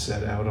Prabhupada had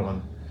set out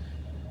on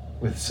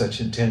with such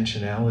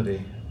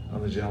intentionality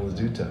on the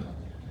Jaladuta,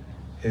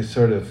 it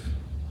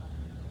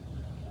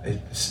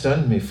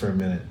stunned me for a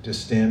minute,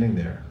 just standing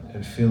there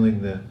and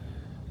feeling the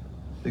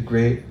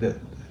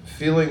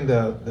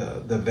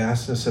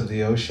vastness of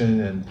the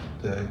ocean and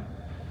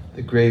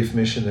the grave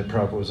mission that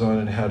Prabhupada was on,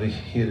 and how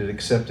he had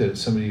accepted it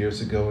so many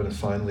years ago and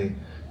finally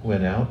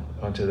went out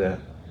onto that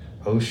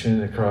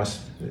ocean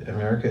across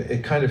America.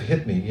 It kind of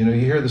hit me. You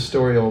hear the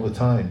story all the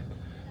time,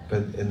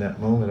 but in that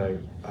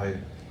moment I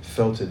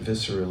felt it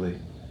viscerally.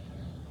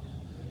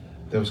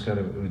 That was kind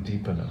of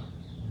Udipana.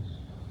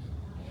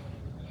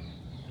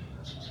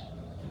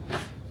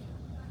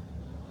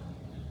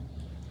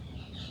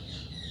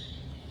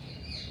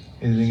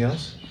 Anything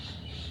else?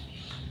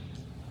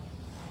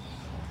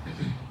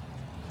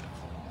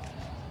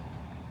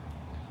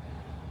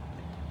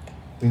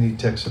 We need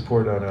tech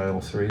support on aisle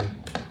 3.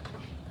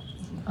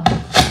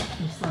 Oh,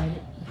 you slide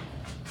it.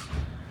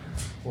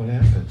 What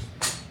happened?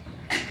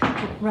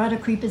 Radha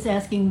Creep is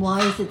asking,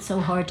 why is it so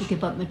hard to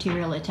give up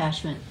material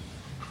attachment?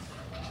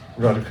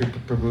 Radhakripa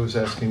Prabhu is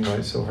asking why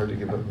it's so hard to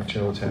give up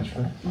material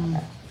attachment.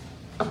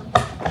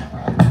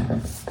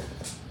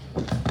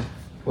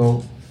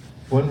 Well,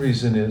 one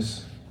reason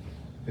is,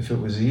 if it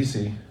was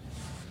easy,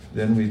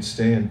 then we'd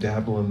stay and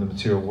dabble in the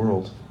material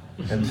world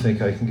and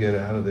think I can get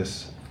out of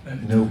this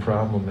no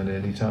problem at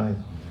any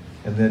time.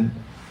 And then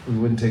we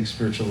wouldn't take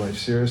spiritual life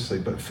seriously.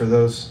 But for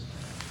those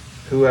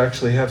who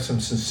actually have some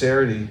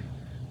sincerity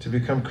to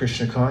become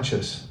Krishna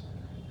conscious,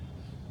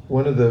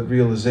 one of the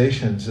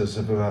realizations is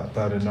about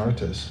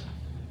anarthas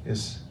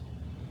is,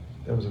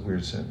 that was a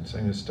weird sentence,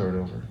 I'm going to start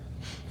over.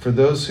 For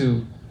those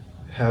who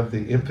have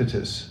the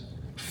impetus,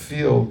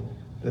 feel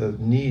the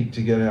need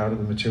to get out of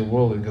the material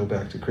world and go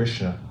back to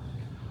Krishna,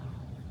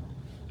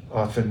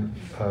 often,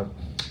 I'm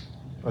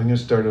going to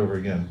start over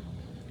again.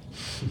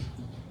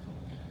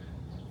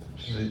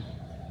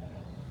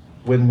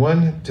 When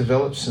one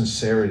develops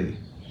sincerity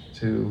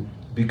to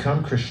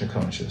become Krishna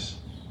conscious,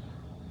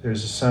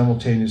 there's a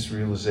simultaneous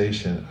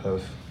realization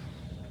of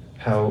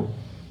how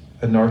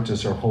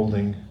anarthas are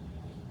holding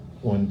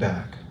one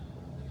back.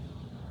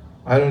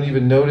 I don't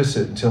even notice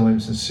it until I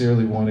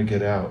sincerely want to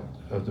get out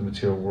of the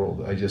material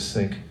world. I just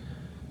think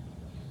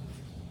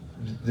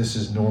this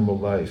is normal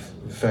life.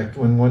 In fact,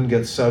 when one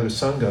gets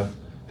sadhusanga,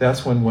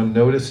 that's when one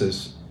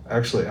notices,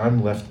 actually,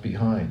 I'm left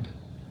behind.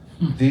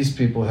 These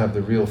people have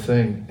the real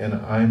thing, and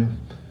I'm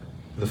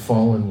the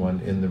fallen one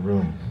in the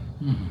room.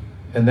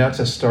 And that's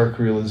a stark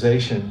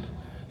realization,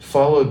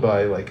 followed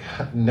by,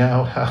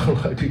 now how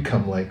do I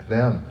become like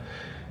them?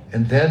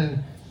 And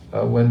then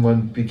when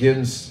one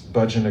begins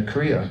bhajana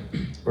kriya,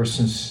 or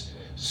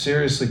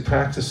seriously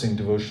practicing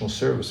devotional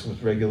service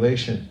with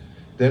regulation,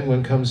 then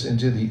one comes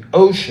into the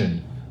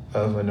ocean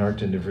of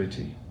anartha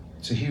nivritti.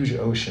 It's a huge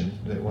ocean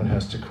that one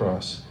has to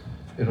cross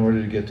in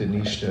order to get the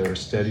nishta, or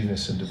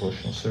steadiness in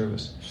devotional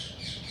service.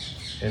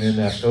 And in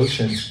that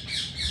ocean,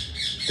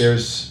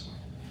 there's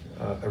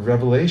a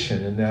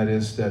revelation, and that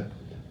is that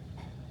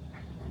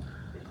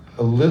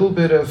a little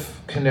bit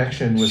of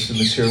connection with the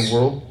material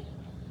world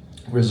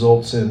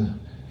results in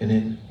an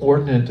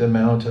inordinate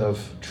amount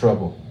of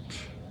trouble.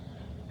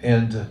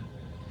 And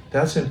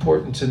that's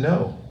important to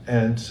know.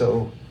 And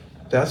so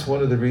that's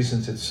one of the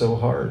reasons it's so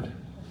hard.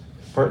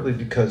 Partly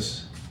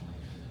because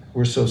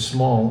we're so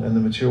small and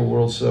the material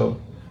world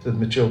the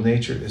material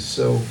nature is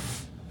so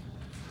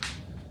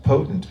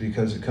potent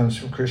because it comes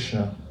from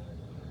Krishna,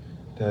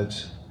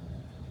 that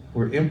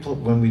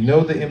when we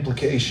know the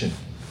implication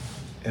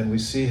and we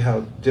see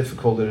how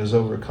difficult it is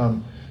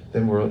overcome,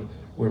 then we're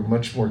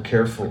much more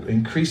careful,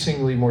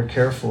 increasingly more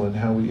careful in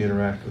how we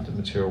interact with the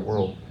material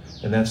world.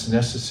 And that's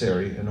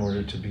necessary in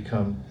order to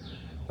become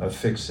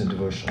fixed in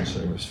devotional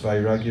service.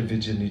 Vairagya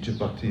Vijja Nija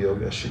Bhakti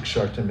Yoga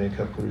Shiksharta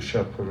Meka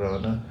Purusha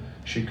Purana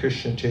Shri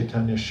Krishna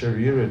Chaitanya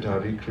Sharira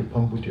Dari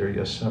Kripambudir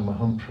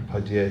Yasamaham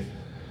Prapadye.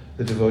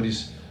 The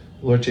devotees,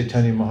 Lord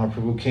Chaitanya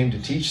Mahaprabhu came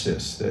to teach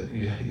this, that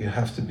you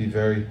have to be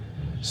very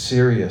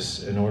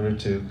serious in order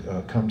to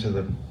come to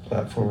the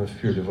platform of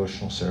pure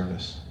devotional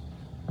service.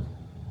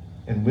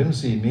 And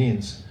whimsy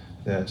means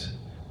that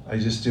I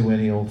just do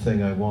any old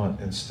thing I want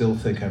and still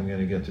think I'm going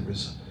to get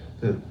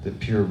the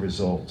pure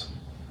result.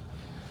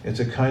 It's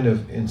a kind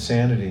of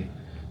insanity,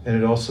 and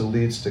it also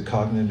leads to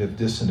cognitive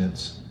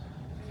dissonance,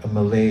 a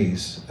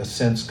malaise, a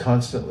sense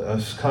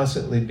of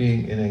constantly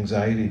being in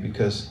anxiety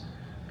because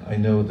I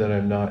know that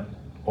I'm not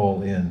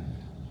all in.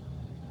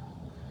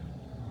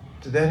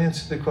 Did that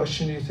answer the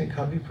question, do you think,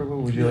 Kavi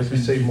Prabhu? Would you like to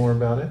say more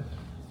about it?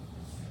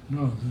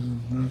 No,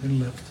 there's nothing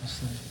left to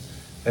say.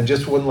 And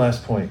just one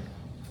last point.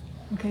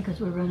 Okay, because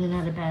we're running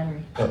out of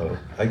battery. Uh-oh,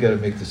 I gotta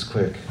make this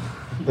quick.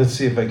 Let's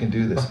see if I can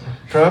do this.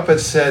 Prabhupada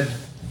said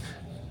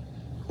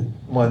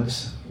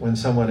once, when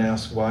someone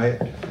asked why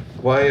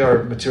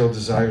are material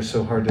desires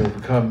so hard to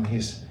overcome,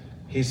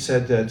 he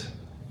said that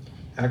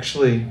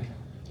actually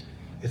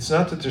it's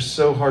not that they're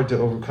so hard to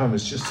overcome,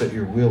 it's just that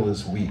your will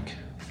is weak.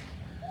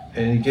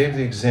 And he gave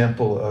the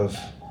example of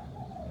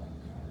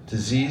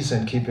disease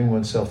and keeping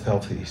oneself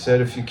healthy. He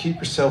said if you keep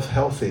yourself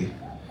healthy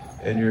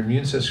and your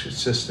immune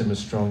system is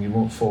strong, you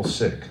won't fall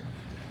sick.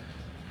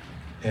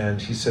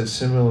 And he said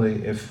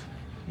similarly, if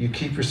you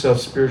keep yourself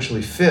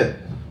spiritually fit,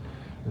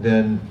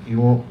 then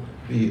you won't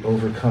be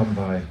overcome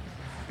by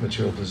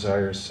material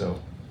desires. So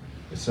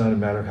it's not a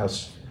matter of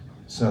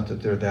it's not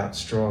that they're that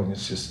strong,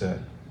 it's just that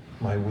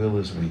my will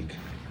is weak.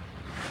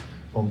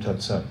 Om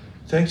Tat Sat.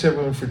 Thanks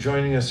everyone for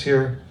joining us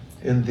here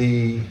in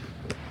the,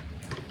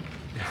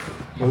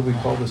 what do we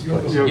call this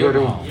place? Yoga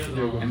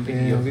room.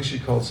 Yeah, we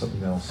should call it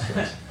something else.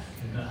 That's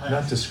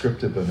not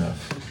descriptive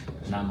enough.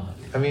 Nama.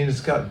 I mean, it's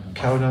got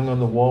cow dung on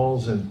the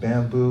walls and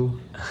bamboo.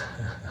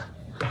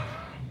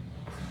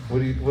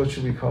 What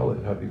should we call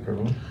it, Happy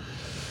Prabhu?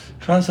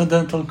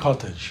 Transcendental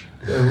Cottage.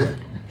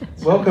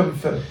 Welcome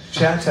for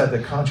chats at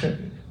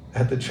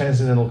the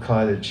Transcendental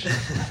Cottage.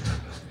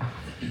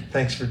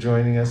 Thanks for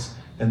joining us,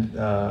 and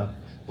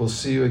we'll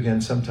see you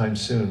again sometime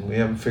soon. We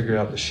haven't figured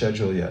out the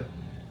schedule yet.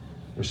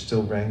 We're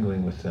still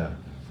wrangling with that.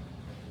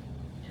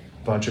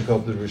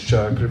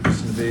 Panchakalpadurusha,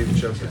 Kripasnadev,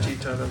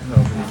 Chapatitanam,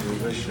 Navani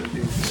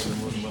Vaishnavi,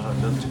 Namo Namaha,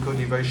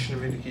 Nantakoti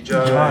Vaishnavi Ki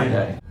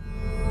Jai.